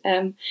podcast,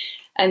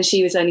 and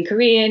she was learning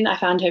Korean. I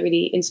found her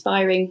really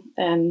inspiring.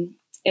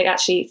 It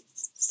actually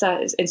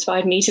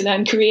inspired me to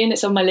learn Korean.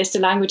 It's on my list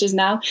of languages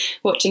now,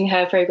 watching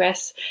her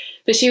progress.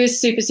 But she was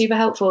super, super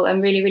helpful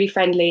and really, really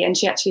friendly. And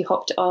she actually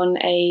hopped on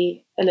a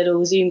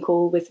little Zoom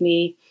call with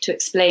me to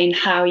explain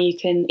how you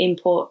can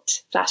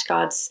import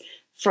flashcards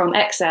from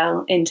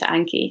Excel into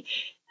Anki.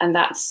 And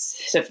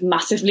that's sort of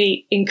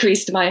massively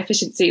increased my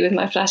efficiency with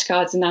my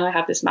flashcards. And now I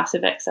have this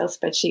massive Excel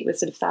spreadsheet with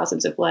sort of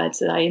thousands of words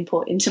that I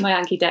import into my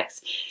Anki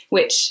decks,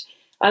 which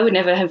I would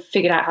never have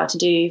figured out how to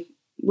do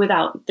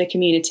without the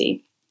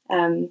community.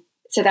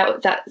 So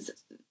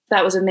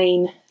that was a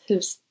main sort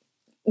of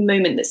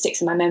moment that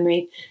sticks in my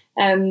memory.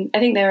 I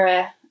think there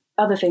are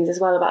other things as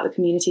well about the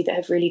community that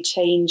have really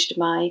changed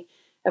my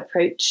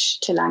approach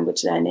to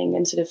language learning,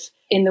 and sort of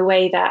in the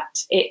way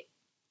that it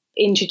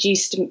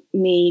introduced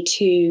me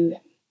to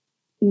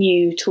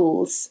new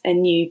tools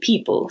and new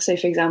people. So,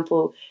 for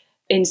example,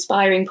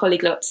 inspiring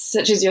polyglots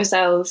such as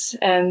yourselves.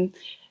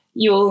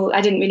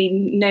 I didn't really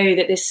know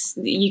that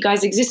you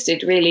guys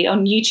existed really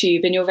on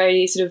YouTube, and you're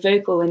very sort of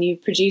vocal, and you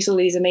produce all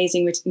these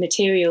amazing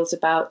materials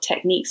about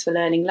techniques for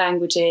learning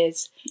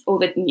languages, all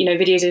the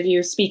videos of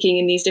you speaking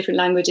in these different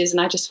languages, and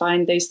I just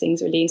find those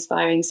things really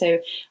inspiring. So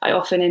I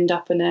often end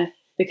up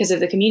because of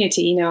the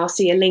community, I'll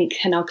see a link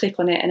and I'll click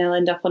on it, and I'll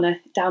end up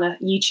down a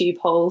YouTube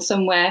hole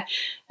somewhere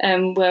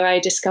where I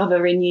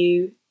discover a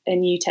new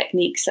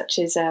technique, such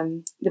as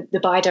the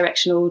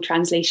bidirectional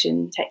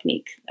translation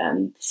technique.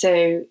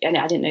 So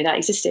I didn't know that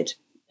existed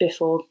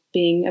before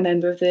being a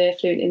member of the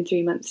Fluent in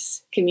 3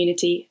 Months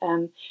community.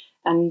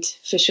 And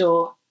for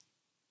sure,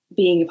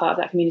 being a part of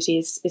that community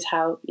is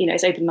how,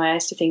 it's opened my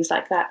eyes to things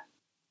like that.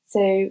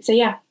 So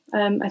yeah,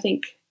 I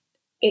think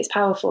it's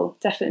powerful.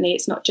 Definitely.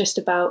 It's not just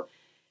about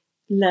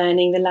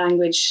learning the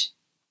language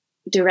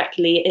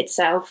directly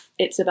itself.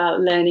 It's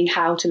about learning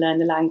how to learn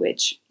the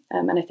language.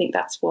 And I think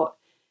that's what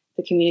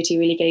the community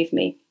really gave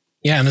me.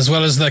 Yeah, and as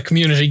well as the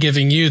community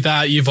giving you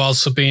that, you've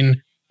also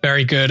been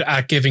very good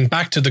at giving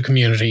back to the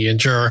community,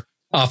 and you're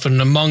often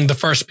among the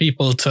first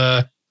people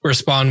to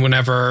respond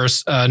whenever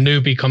a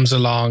newbie comes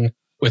along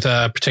with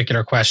a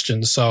particular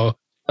question. So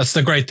that's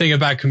the great thing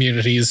about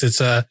communities.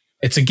 It's a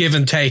give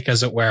and take,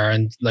 as it were,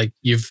 and like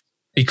you've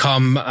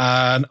become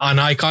an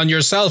icon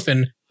yourself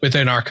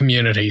within our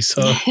community.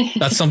 So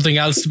that's something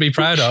else to be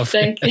proud of.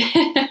 Thank you.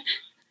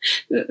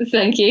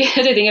 Thank you.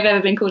 I don't think I've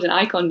ever been called an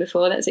icon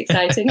before. That's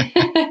exciting.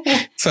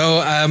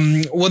 So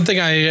one thing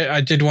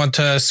I did want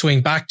to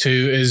swing back to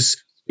is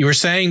you were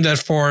saying that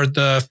for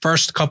the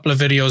first couple of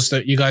videos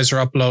that you guys are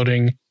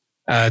uploading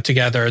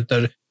together,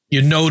 that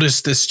you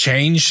noticed this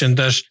change and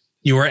that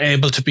you were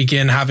able to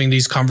begin having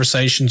these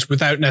conversations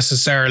without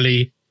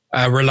necessarily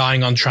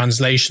relying on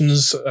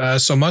translations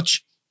so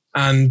much.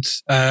 And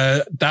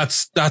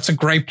that's a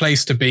great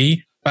place to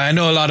be. But I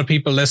know a lot of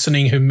people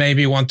listening who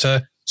maybe want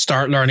to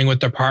start learning with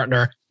their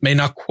partner may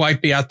not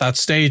quite be at that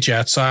stage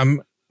yet. So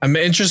I'm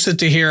interested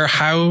to hear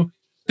how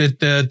did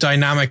the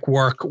dynamic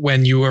work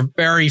when you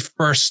very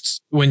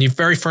first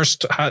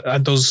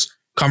had those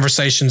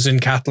conversations in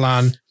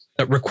Catalan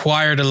that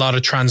required a lot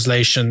of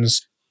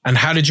translations? And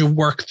how did you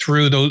work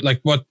through those? Like,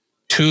 what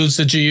tools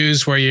did you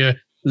use? Were you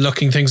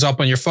looking things up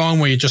on your phone?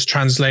 Were you just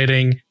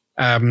translating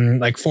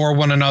like for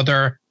one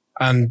another?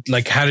 And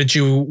like, how did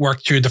you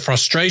work through the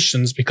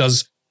frustrations?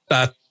 Because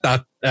that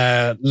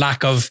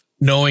lack of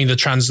knowing the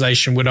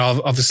translation would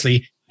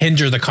obviously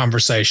hinder the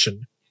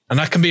conversation. And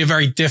that can be a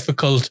very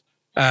difficult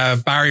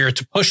barrier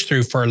to push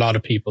through for a lot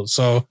of people.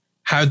 So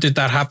how did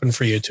that happen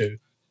for you two?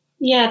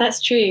 Yeah,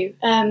 that's true.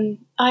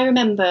 I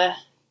remember,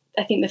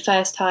 I think the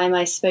first time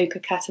I spoke a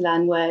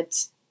Catalan word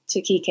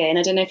to Kike, and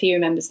I don't know if he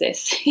remembers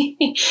this,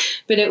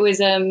 but it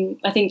was,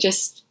 I think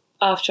just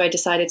after I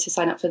decided to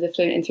sign up for the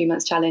Fluent in 3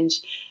 Months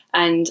Challenge,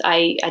 and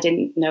I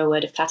didn't know a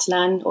word of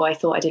Catalan, or I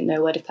thought I didn't know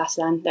a word of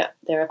Catalan.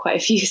 There are quite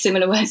a few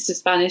similar words to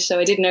Spanish, so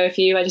I did know a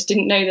few. I just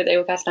didn't know that they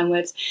were Catalan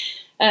words.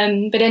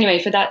 But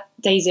anyway, for that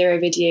day zero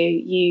video,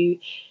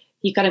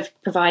 you kind of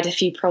provide a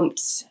few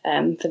prompts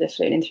for the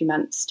Fluent in 3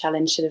 Months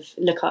Challenge, sort of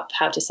look up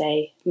how to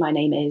say, my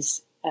name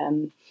is,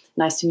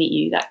 nice to meet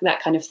you,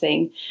 that kind of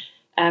thing.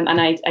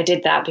 And I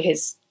did that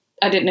because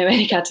I didn't know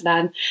any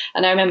Catalan.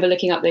 And I remember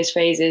looking up those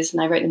phrases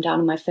and I wrote them down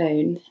on my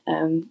phone.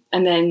 And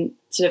then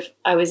sort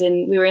of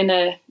we were in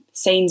a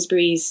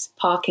Sainsbury's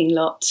parking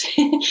lot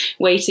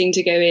waiting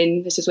to go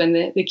in. This was when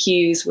the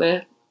queues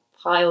were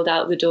piled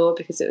out the door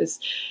because it was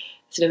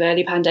sort of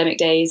early pandemic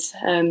days.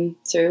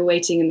 So we were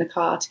waiting in the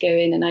car to go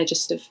in, and I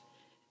just sort of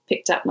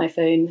picked up my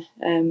phone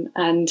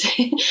and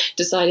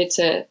decided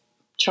to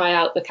try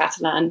out the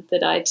Catalan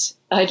that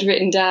I'd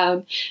written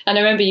down. And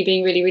I remember you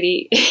being really,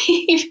 really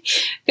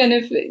kind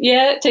of,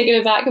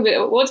 taken aback a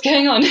bit, what's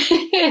going on?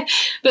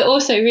 But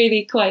also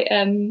really quite,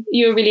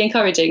 you were really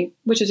encouraging,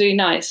 which was really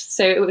nice.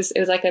 So it was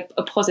like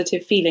a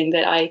positive feeling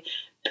that I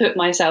put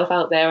myself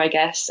out there, I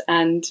guess,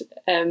 and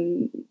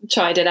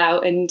tried it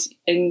out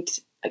and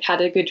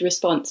had a good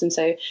response. And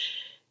so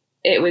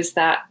it was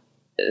that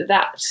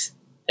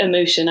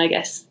emotion, I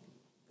guess,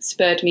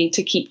 spurred me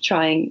to keep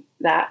trying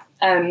that.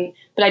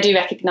 But I do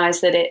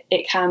recognise that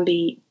it can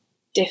be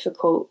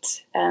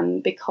difficult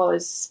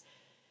because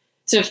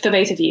sort of for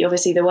both of you,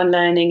 obviously the one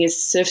learning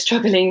is sort of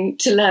struggling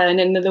to learn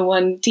and the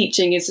one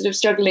teaching is sort of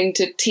struggling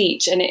to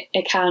teach, and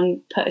it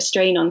can put a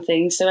strain on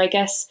things. So I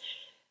guess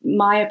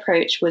my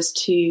approach was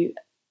to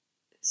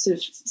sort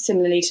of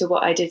similarly to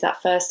what I did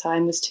that first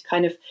time, was to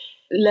kind of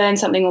learn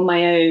something on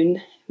my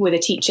own with a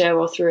teacher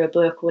or through a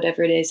book or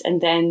whatever it is,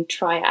 and then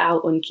try it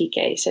out on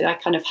Kike. So I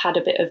kind of had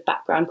a bit of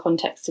background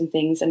context and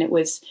things, and it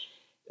was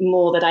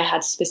more that I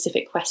had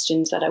specific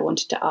questions that I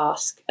wanted to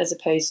ask, as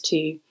opposed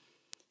to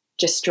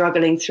just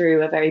struggling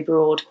through a very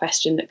broad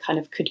question that kind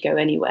of could go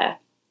anywhere,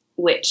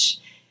 which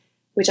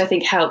I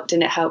think helped,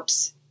 and it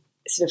helped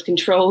sort of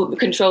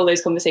control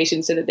those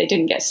conversations so that they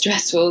didn't get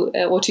stressful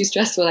or too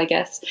stressful, I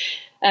guess.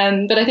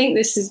 But I think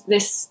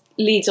this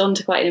leads on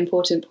to quite an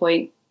important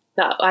point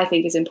that I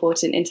think is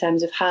important in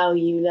terms of how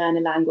you learn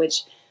a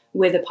language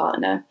with a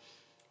partner.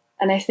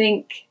 And I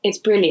think it's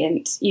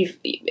brilliant,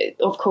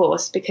 of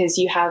course, because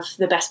you have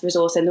the best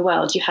resource in the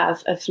world. You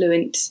have a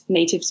fluent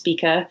native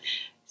speaker,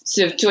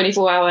 sort of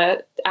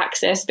 24-hour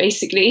access,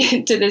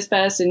 basically, to this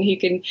person who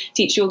can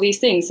teach you all these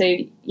things. So,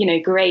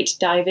 great,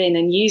 dive in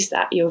and use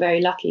that. You're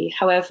very lucky.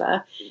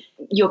 However,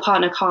 your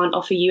partner can't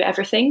offer you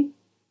everything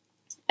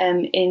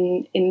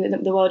in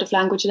the world of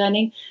language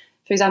learning.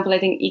 For example, I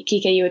think,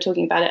 Kike, you were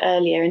talking about it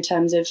earlier in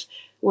terms of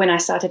when I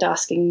started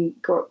asking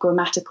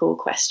grammatical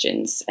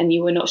questions and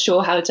you were not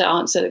sure how to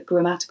answer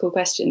grammatical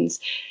questions.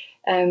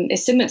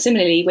 It's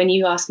similarly, when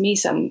you ask me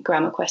some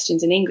grammar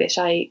questions in English,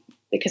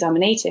 because I'm a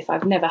native,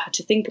 I've never had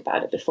to think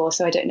about it before,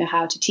 so I don't know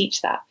how to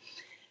teach that.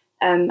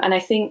 And I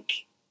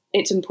think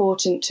it's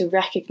important to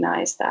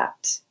recognise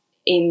that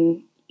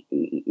in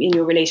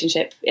your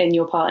relationship, in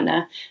your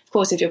partner. Of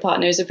course, if your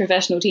partner is a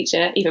professional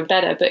teacher, even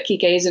better, but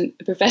Kike isn't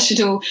a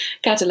professional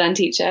Catalan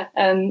teacher.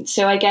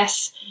 So I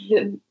guess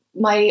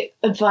my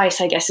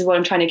advice, I guess, is what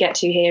I'm trying to get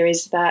to here,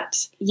 is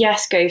that,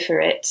 yes, go for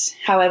it.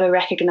 However,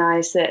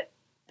 recognise that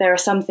there are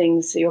some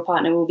things that your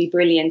partner will be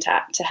brilliant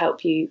at to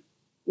help you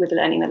with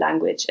learning the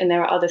language. And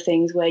there are other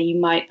things where you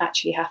might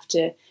actually have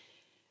to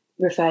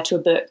refer to a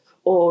book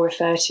or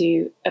refer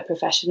to a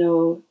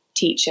professional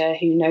teacher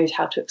who knows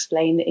how to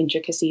explain the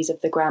intricacies of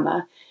the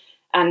grammar.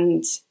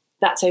 And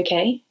that's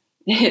okay.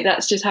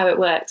 That's just how it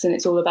works. And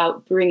it's all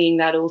about bringing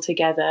that all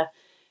together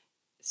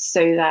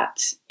so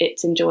that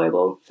it's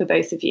enjoyable for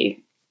both of you.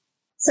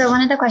 So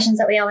one of the questions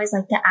that we always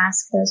like to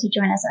ask those who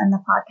join us on the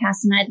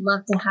podcast, and I'd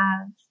love to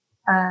have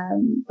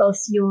both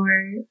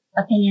your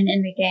opinion,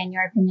 Enrique, and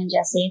your opinion,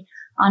 Jesse,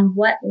 on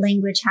what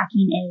language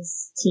hacking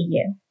is to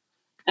you.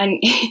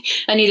 And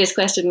I knew this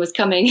question was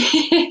coming.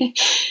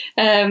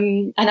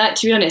 And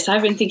to be honest,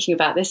 I've been thinking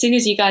about this. As soon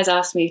as you guys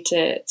asked me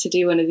to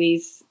do one of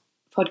these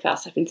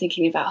podcasts, I've been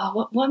thinking about,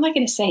 what am I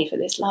going to say for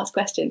this last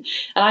question?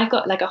 And I've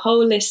got like a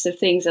whole list of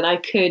things that I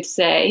could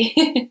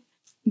say.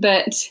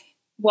 But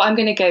what I'm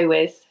going to go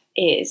with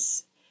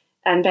is,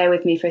 and bear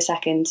with me for a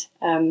second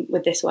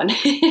with this one,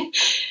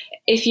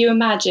 if you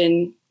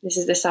imagine, this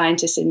is the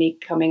scientist in me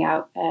coming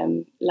out,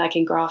 like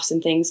in graphs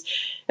and things,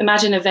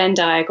 imagine a Venn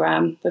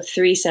diagram of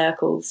 3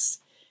 circles,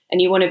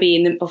 and you want to be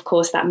in, of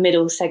course, that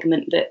middle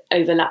segment that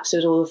overlaps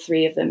with all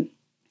 3 of them.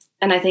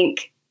 And I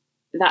think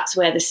that's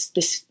where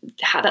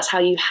that's how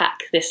you hack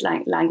this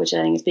language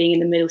learning, is being in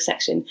the middle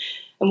section.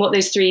 And what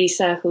those 3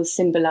 circles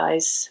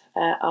symbolize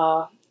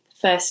are,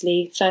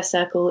 firstly, first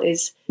circle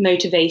is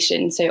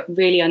motivation. So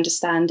really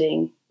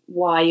understanding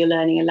why you're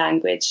learning a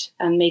language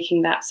and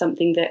making that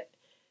something that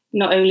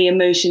not only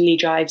emotionally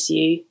drives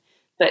you,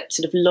 but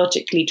sort of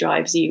logically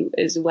drives you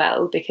as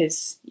well,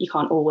 because you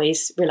can't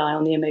always rely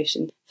on the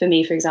emotion. For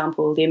me, for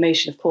example, the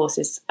emotion, of course,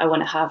 is I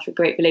want to have a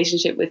great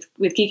relationship with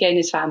Kike and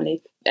his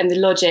family. And the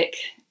logic,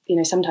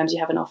 sometimes you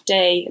have an off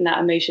day and that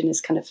emotion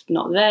is kind of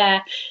not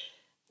there.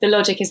 The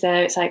logic is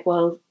there. It's like,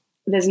 well,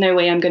 there's no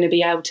way I'm going to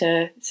be able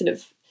to sort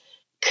of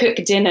cook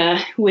dinner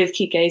with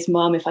Kike's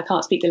mom if I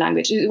can't speak the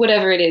language,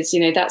 whatever it is,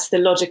 that's the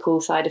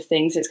logical side of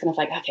things. It's kind of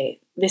like, okay,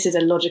 this is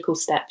a logical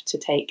step to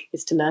take,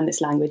 is to learn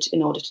this language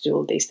in order to do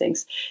all these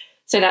things.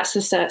 So that's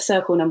the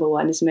circle number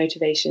 1, is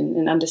motivation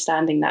and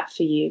understanding that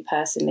for you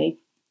personally.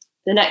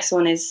 The next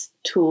one is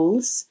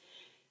tools.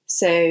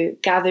 So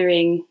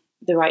gathering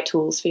the right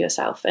tools for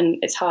yourself. And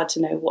it's hard to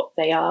know what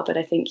they are, but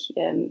I think,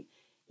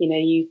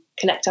 you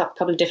collect up a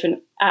couple of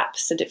different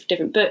apps,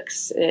 different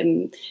books,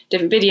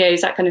 different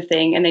videos, that kind of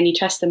thing. And then you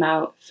test them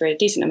out for a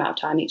decent amount of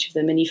time, each of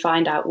them, and you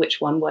find out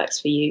which one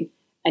works for you.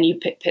 And you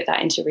put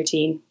that into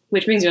routine,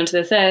 which brings you on to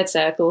the 3rd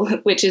circle,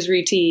 which is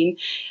routine.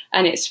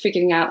 And it's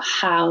figuring out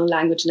how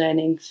language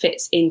learning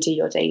fits into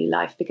your daily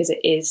life, because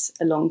it is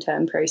a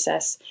long-term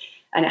process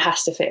and it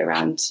has to fit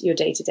around your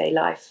day-to-day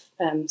life.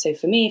 So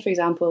for me, for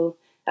example,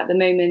 at the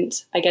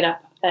moment, I get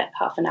up at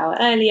half an hour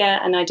earlier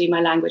and I do my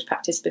language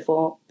practice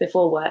before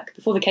work,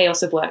 before the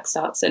chaos of work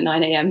starts at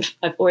 9 a.m.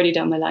 I've already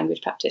done my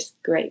language practice.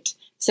 Great.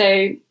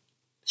 So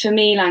for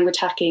me, language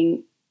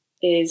hacking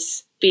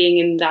is being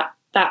in that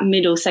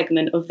middle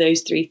segment of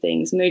those 3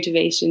 things: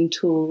 motivation,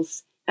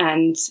 tools,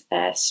 and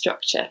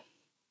structure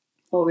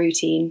or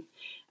routine.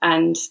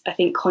 And I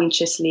think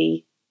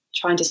consciously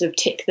trying to sort of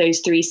tick those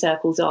 3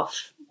 circles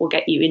off will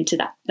get you into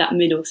that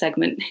middle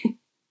segment.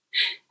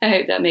 I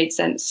hope that made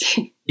sense.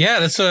 Yeah,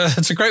 that's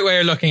a great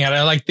way of looking at it.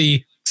 I like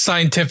the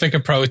scientific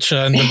approach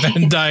and the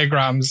Venn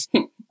diagrams.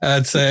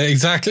 It's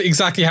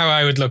exactly how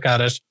I would look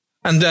at it.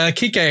 And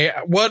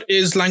Kike, what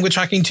is language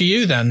hacking to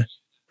you then?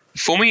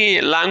 For me,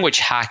 language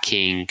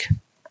hacking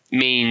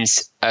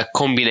means a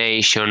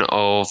combination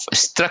of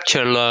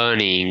structured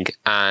learning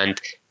and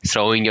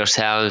throwing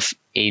yourself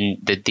in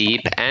the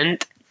deep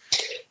end.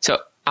 So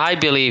I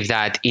believe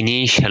that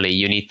initially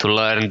you need to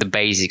learn the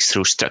basics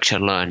through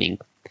structured learning.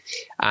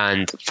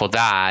 And for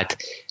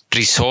that,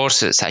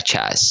 resources such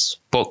as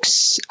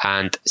books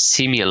and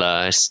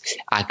similars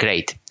are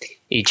great.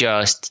 It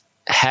just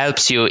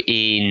helps you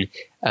in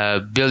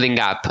building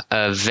up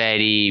a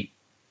very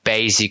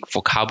basic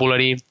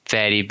vocabulary,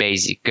 very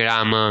basic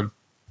grammar,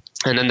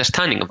 and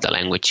understanding of the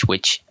language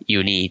which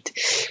you need.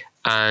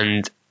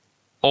 And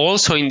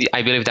also,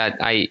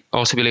 I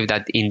also believe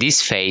that in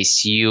this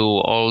phase, you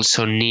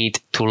also need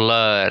to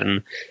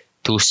learn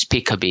to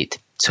speak a bit.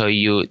 So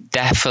you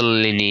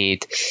definitely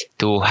need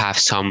to have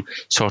some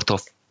sort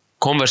of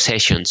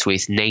conversations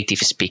with native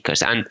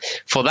speakers. And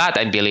for that,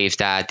 I believe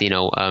that,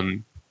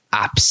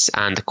 apps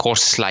and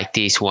courses like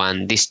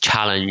this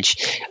challenge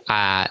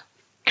are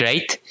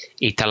great.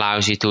 It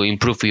allows you to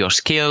improve your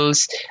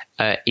skills.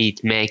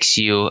 It makes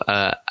you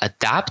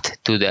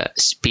adapt to the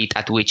speed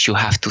at which you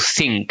have to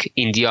think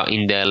in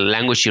the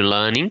language you're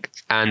learning.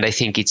 And I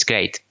think it's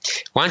great.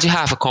 Once you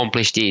have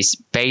accomplished this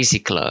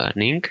basic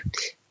learning,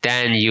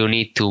 then you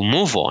need to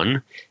move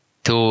on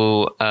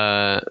to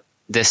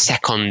the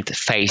second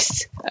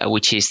phase,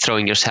 which is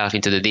throwing yourself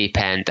into the deep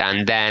end.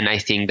 And then I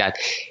think that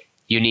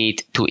you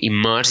need to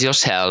immerse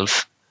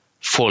yourself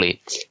fully.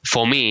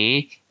 For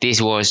me,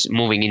 this was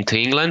moving into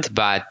England,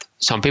 but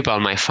some people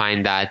might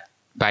find that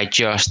by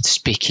just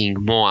speaking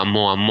more and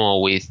more and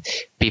more with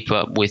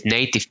people, with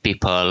native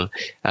people,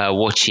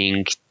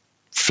 watching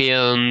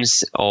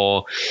films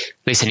or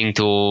listening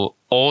to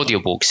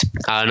audiobooks,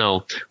 I don't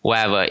know,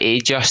 whatever.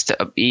 It's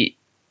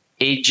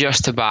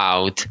just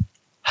about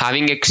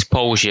having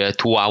exposure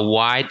to a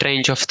wide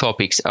range of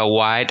topics, a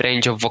wide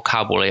range of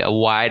vocabulary, a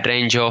wide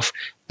range of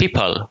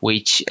people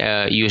which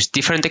use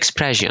different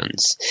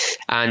expressions.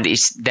 And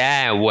it's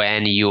there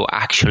when you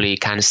actually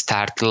can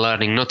start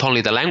learning not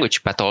only the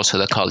language, but also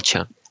the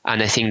culture.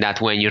 And I think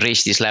that when you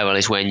reach this level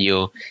is when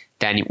you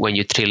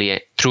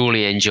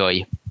truly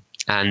enjoy,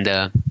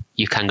 and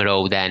you can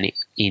grow then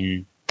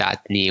in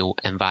that new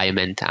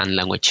environment and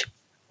language.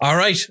 All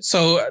right.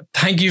 So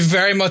thank you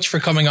very much for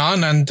coming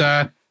on. And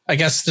I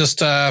guess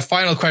just a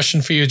final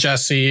question for you,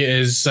 Jesse,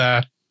 is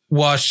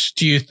what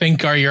do you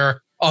think are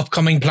your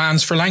upcoming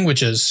plans for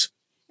languages?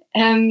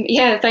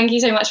 Yeah, thank you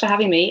so much for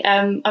having me.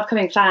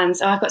 Upcoming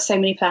plans. Oh, I've got so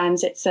many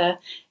plans.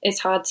 It's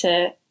hard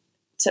to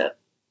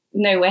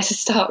know where to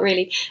start,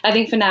 really. I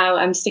think for now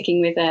I'm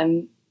sticking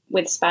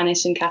with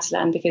Spanish and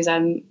Catalan because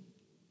I'm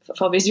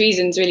for obvious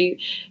reasons, really,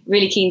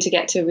 really keen to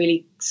get to a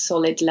really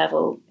solid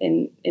level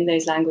in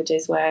those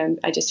languages where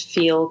I just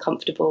feel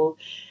comfortable,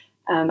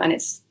 and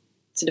it's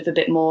sort of a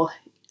bit more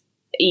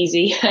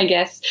easy, I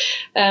guess.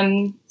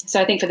 So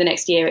I think for the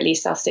next year, at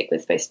least, I'll stick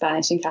with both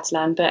Spanish and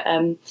Catalan. But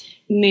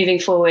moving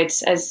forward,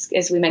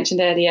 as we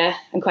mentioned earlier,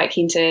 I'm quite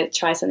keen to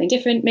try something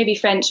different, maybe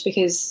French,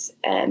 because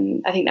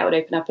I think that would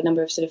open up a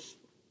number of sort of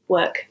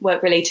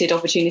work-related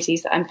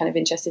opportunities that I'm kind of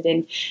interested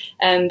in.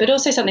 But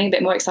also something a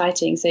bit more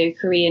exciting. So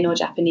Korean or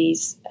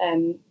Japanese,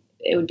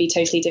 it would be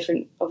totally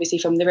different, obviously,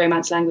 from the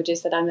Romance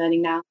languages that I'm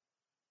learning now.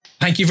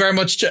 Thank you very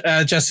much,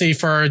 Jessie,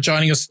 for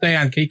joining us today,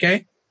 and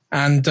Kike.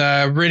 And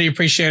really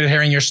appreciated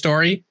hearing your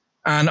story.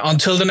 And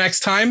until the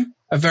next time,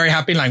 a very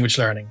happy language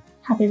learning.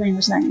 Happy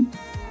language learning.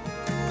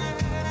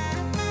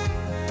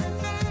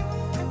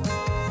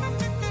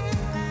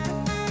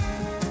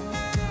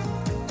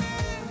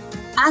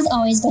 As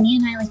always, Benny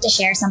and I like to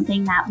share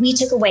something that we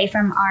took away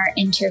from our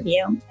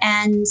interview.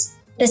 And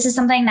this is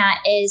something that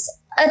is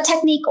a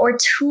technique or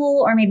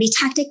tool or maybe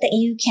tactic that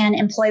you can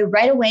employ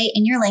right away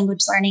in your language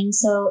learning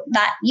so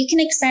that you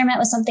can experiment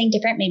with something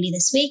different maybe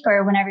this week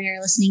or whenever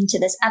you're listening to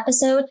this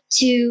episode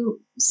to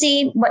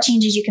see what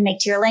changes you can make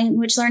to your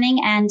language learning,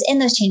 and in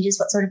those changes,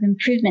 what sort of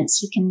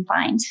improvements you can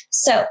find.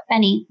 So,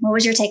 Benny, what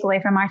was your takeaway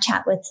from our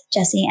chat with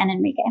Jessie and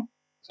Enrique?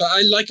 So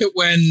I like it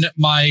when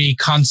my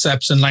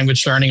concepts in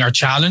language learning are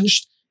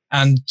challenged.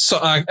 And so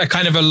a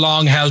kind of a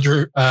long-held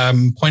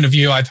point of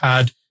view I've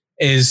had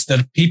is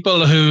that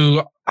people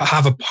who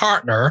have a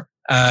partner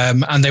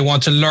and they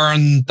want to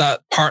learn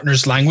that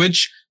partner's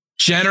language,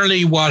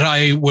 generally what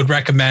I would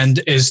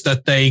recommend is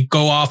that they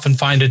go off and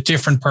find a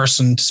different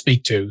person to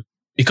speak to,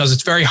 because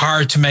it's very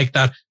hard to make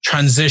that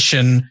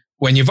transition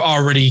when you've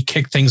already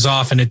kicked things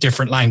off in a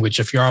different language.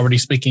 If you're already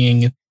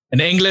speaking in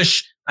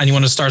English and you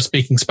want to start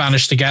speaking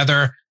Spanish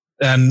together,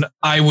 then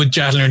I would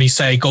generally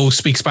say go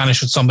speak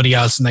Spanish with somebody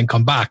else and then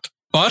come back.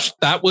 But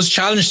that was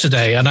challenged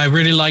today. And I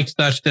really liked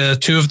that the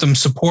two of them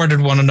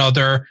supported one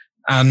another.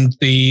 And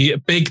the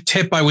big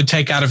tip I would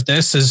take out of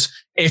this is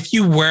if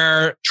you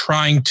were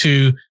trying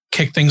to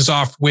kick things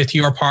off with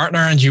your partner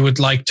and you would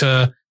like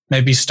to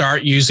maybe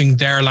start using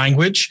their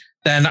language,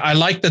 then I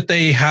like that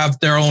they have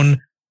their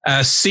own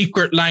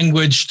secret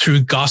language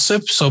through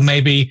gossip. So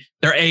maybe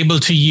they're able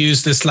to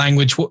use this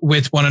language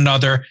with one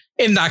another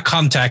in that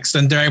context,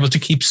 and they're able to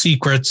keep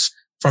secrets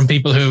from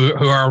people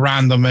who are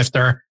around them if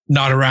they're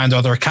not around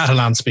other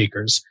Catalan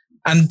speakers.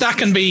 And that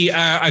can be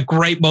a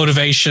great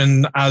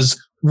motivation as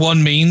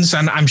one means.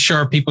 And I'm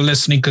sure people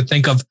listening could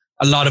think of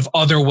a lot of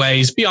other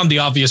ways beyond the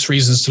obvious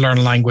reasons to learn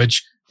a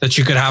language that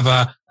you could have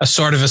a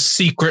sort of a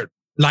secret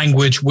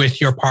language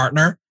with your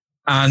partner.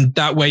 And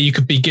that way you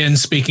could begin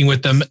speaking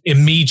with them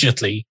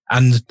immediately.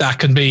 And that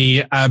can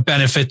be a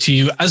benefit to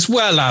you as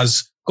well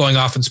as going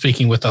off and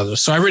speaking with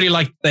others. So I really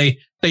like they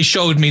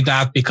showed me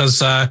that,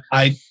 because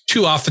I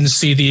too often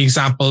see the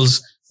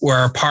examples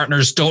where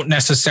partners don't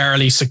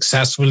necessarily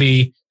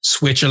successfully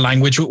switch a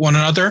language with one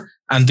another.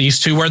 And these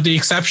two were the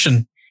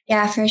exception.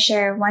 Yeah, for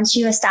sure. Once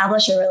you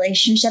establish a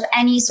relationship,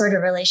 any sort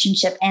of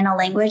relationship in a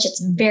language, it's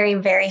very,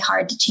 very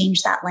hard to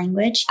change that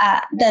language.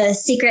 The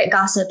secret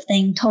gossip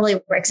thing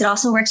totally works. It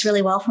also works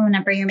really well for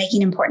whenever you're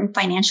making important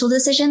financial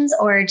decisions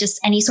or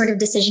just any sort of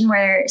decision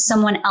where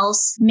someone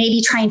else may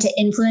be trying to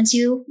influence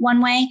you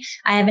one way.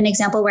 I have an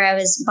example where I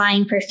was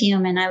buying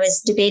perfume and I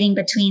was debating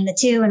between the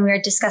two and we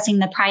were discussing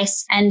the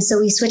price. And so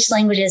we switched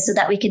languages so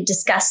that we could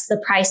discuss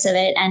the price of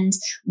it and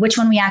which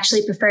one we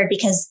actually preferred,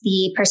 because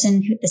the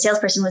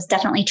salesperson was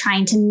definitely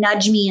trying to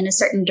nudge me in a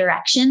certain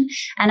direction.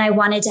 And I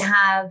wanted to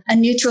have a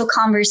neutral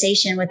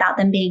conversation without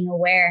them being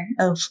aware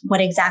of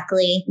what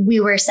exactly we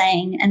were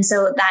saying. And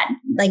so that,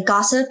 like,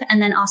 gossip and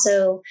then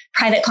also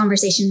private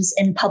conversations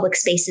in public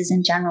spaces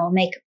in general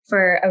make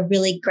for a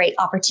really great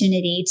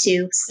opportunity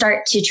to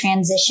start to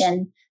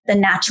transition the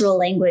natural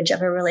language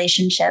of a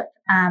relationship,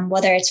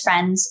 whether it's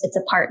friends, it's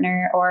a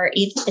partner, or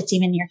it's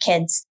even your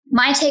kids.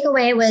 My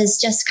takeaway was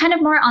just kind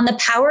of more on the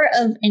power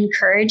of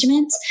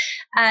encouragement.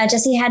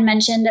 Jessie had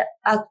mentioned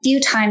a few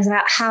times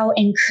about how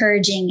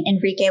encouraging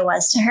Enrique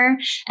was to her.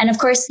 And of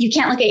course, you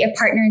can't look at your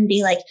partner and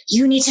be like,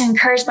 you need to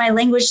encourage my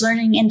language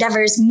learning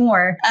endeavors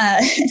more.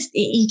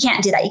 You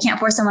can't do that. You can't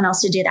force someone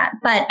else to do that.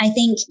 But I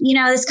think,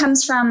 this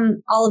comes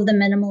from all of the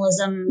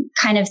minimalism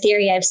kind of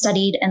theory I've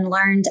studied and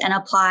learned and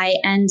apply.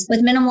 And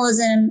with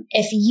minimalism,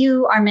 if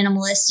you are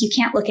minimalist, you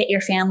can't look at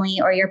your family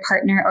or your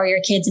partner or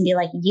your kids and be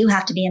like, you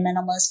have to be a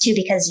minimalist too,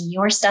 because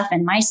your stuff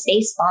in my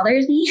space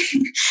bothers me.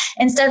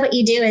 Instead, what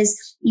you do is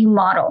you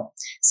model.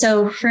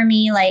 So for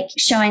me, like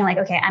showing like,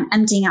 okay, I'm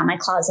emptying out my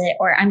closet,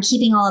 or I'm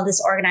keeping all of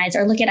this organized,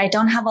 or look at, I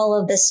don't have all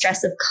of this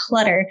stress of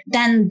clutter.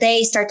 Then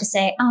they start to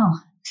say, oh,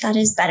 that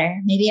is better.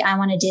 Maybe I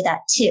want to do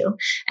that too.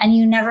 And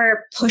you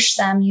never push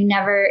them. You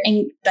never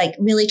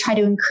really try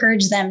to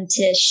encourage them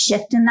to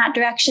shift in that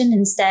direction.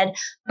 Instead,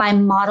 by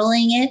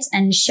modeling it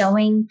and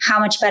showing how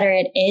much better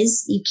it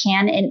is, you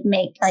can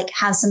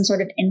have some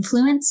sort of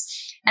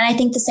influence. And I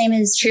think the same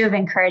is true of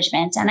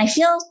encouragement. And I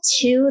feel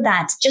too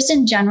that just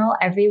in general,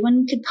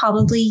 everyone could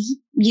probably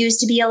use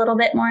to be a little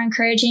bit more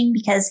encouraging,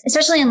 because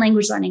especially in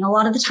language learning, a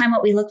lot of the time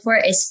what we look for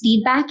is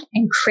feedback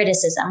and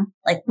criticism.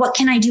 Like, what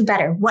can I do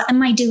better? What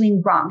am I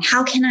doing wrong?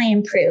 How can I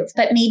improve?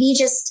 But maybe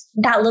just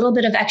that little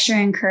bit of extra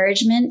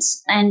encouragement.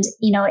 And,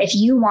 if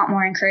you want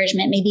more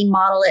encouragement, maybe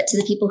model it to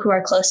the people who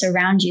are close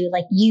around you.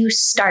 Like, you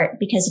start,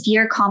 because if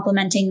you're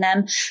complimenting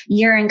them,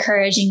 you're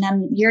encouraging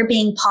them, you're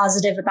being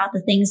positive about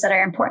the things that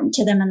are important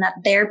to them and that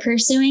they're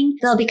pursuing,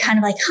 they'll be kind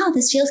of like,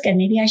 this feels good.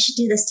 Maybe I should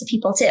do this to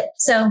people too.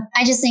 So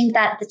I just think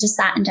that just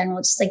that in general,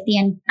 just like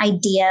the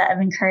idea of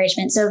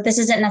encouragement. So this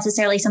isn't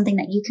necessarily something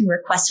that you can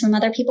request from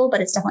other people,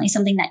 but it's definitely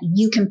something that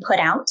you can put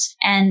out.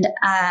 And,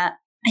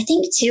 I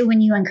think too,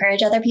 when you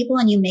encourage other people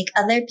and you make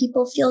other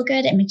people feel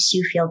good, it makes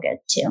you feel good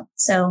too.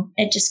 So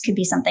it just could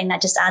be something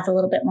that just adds a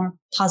little bit more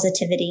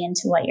positivity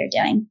into what you're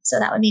doing. So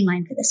that would be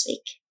mine for this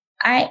week.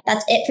 All right,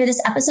 that's it for this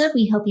episode.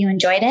 We hope you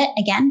enjoyed it.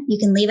 Again, you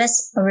can leave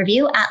us a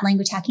review at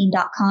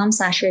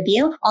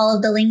languagehacking.com/review. All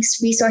of the links,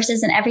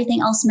 resources, and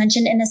everything else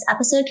mentioned in this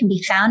episode can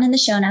be found in the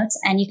show notes,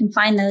 and you can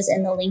find those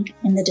in the link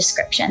in the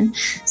description.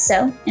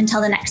 So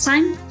until the next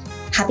time,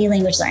 happy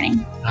language learning.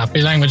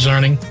 Happy language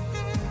learning.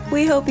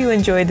 We hope you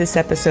enjoyed this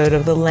episode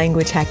of the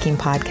Language Hacking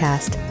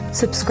Podcast.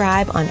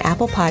 Subscribe on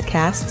Apple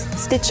Podcasts,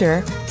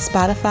 Stitcher,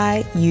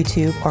 Spotify,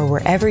 YouTube, or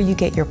wherever you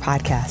get your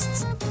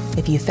podcasts.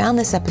 If you found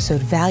this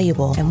episode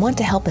valuable and want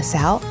to help us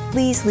out,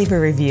 please leave a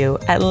review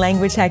at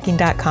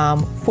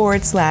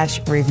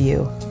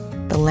languagehacking.com/review.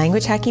 The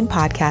Language Hacking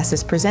Podcast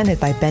is presented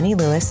by Benny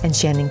Lewis and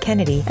Shannon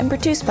Kennedy and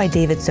produced by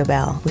David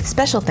Sobel, with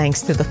special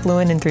thanks to the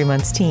Fluent in 3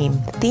 Months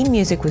team. The theme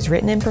music was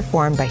written and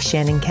performed by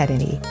Shannon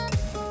Kennedy.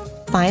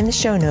 Find the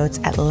show notes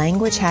at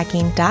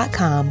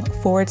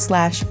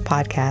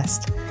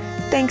languagehacking.com/podcast.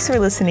 Thanks for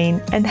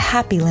listening and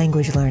happy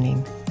language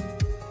learning.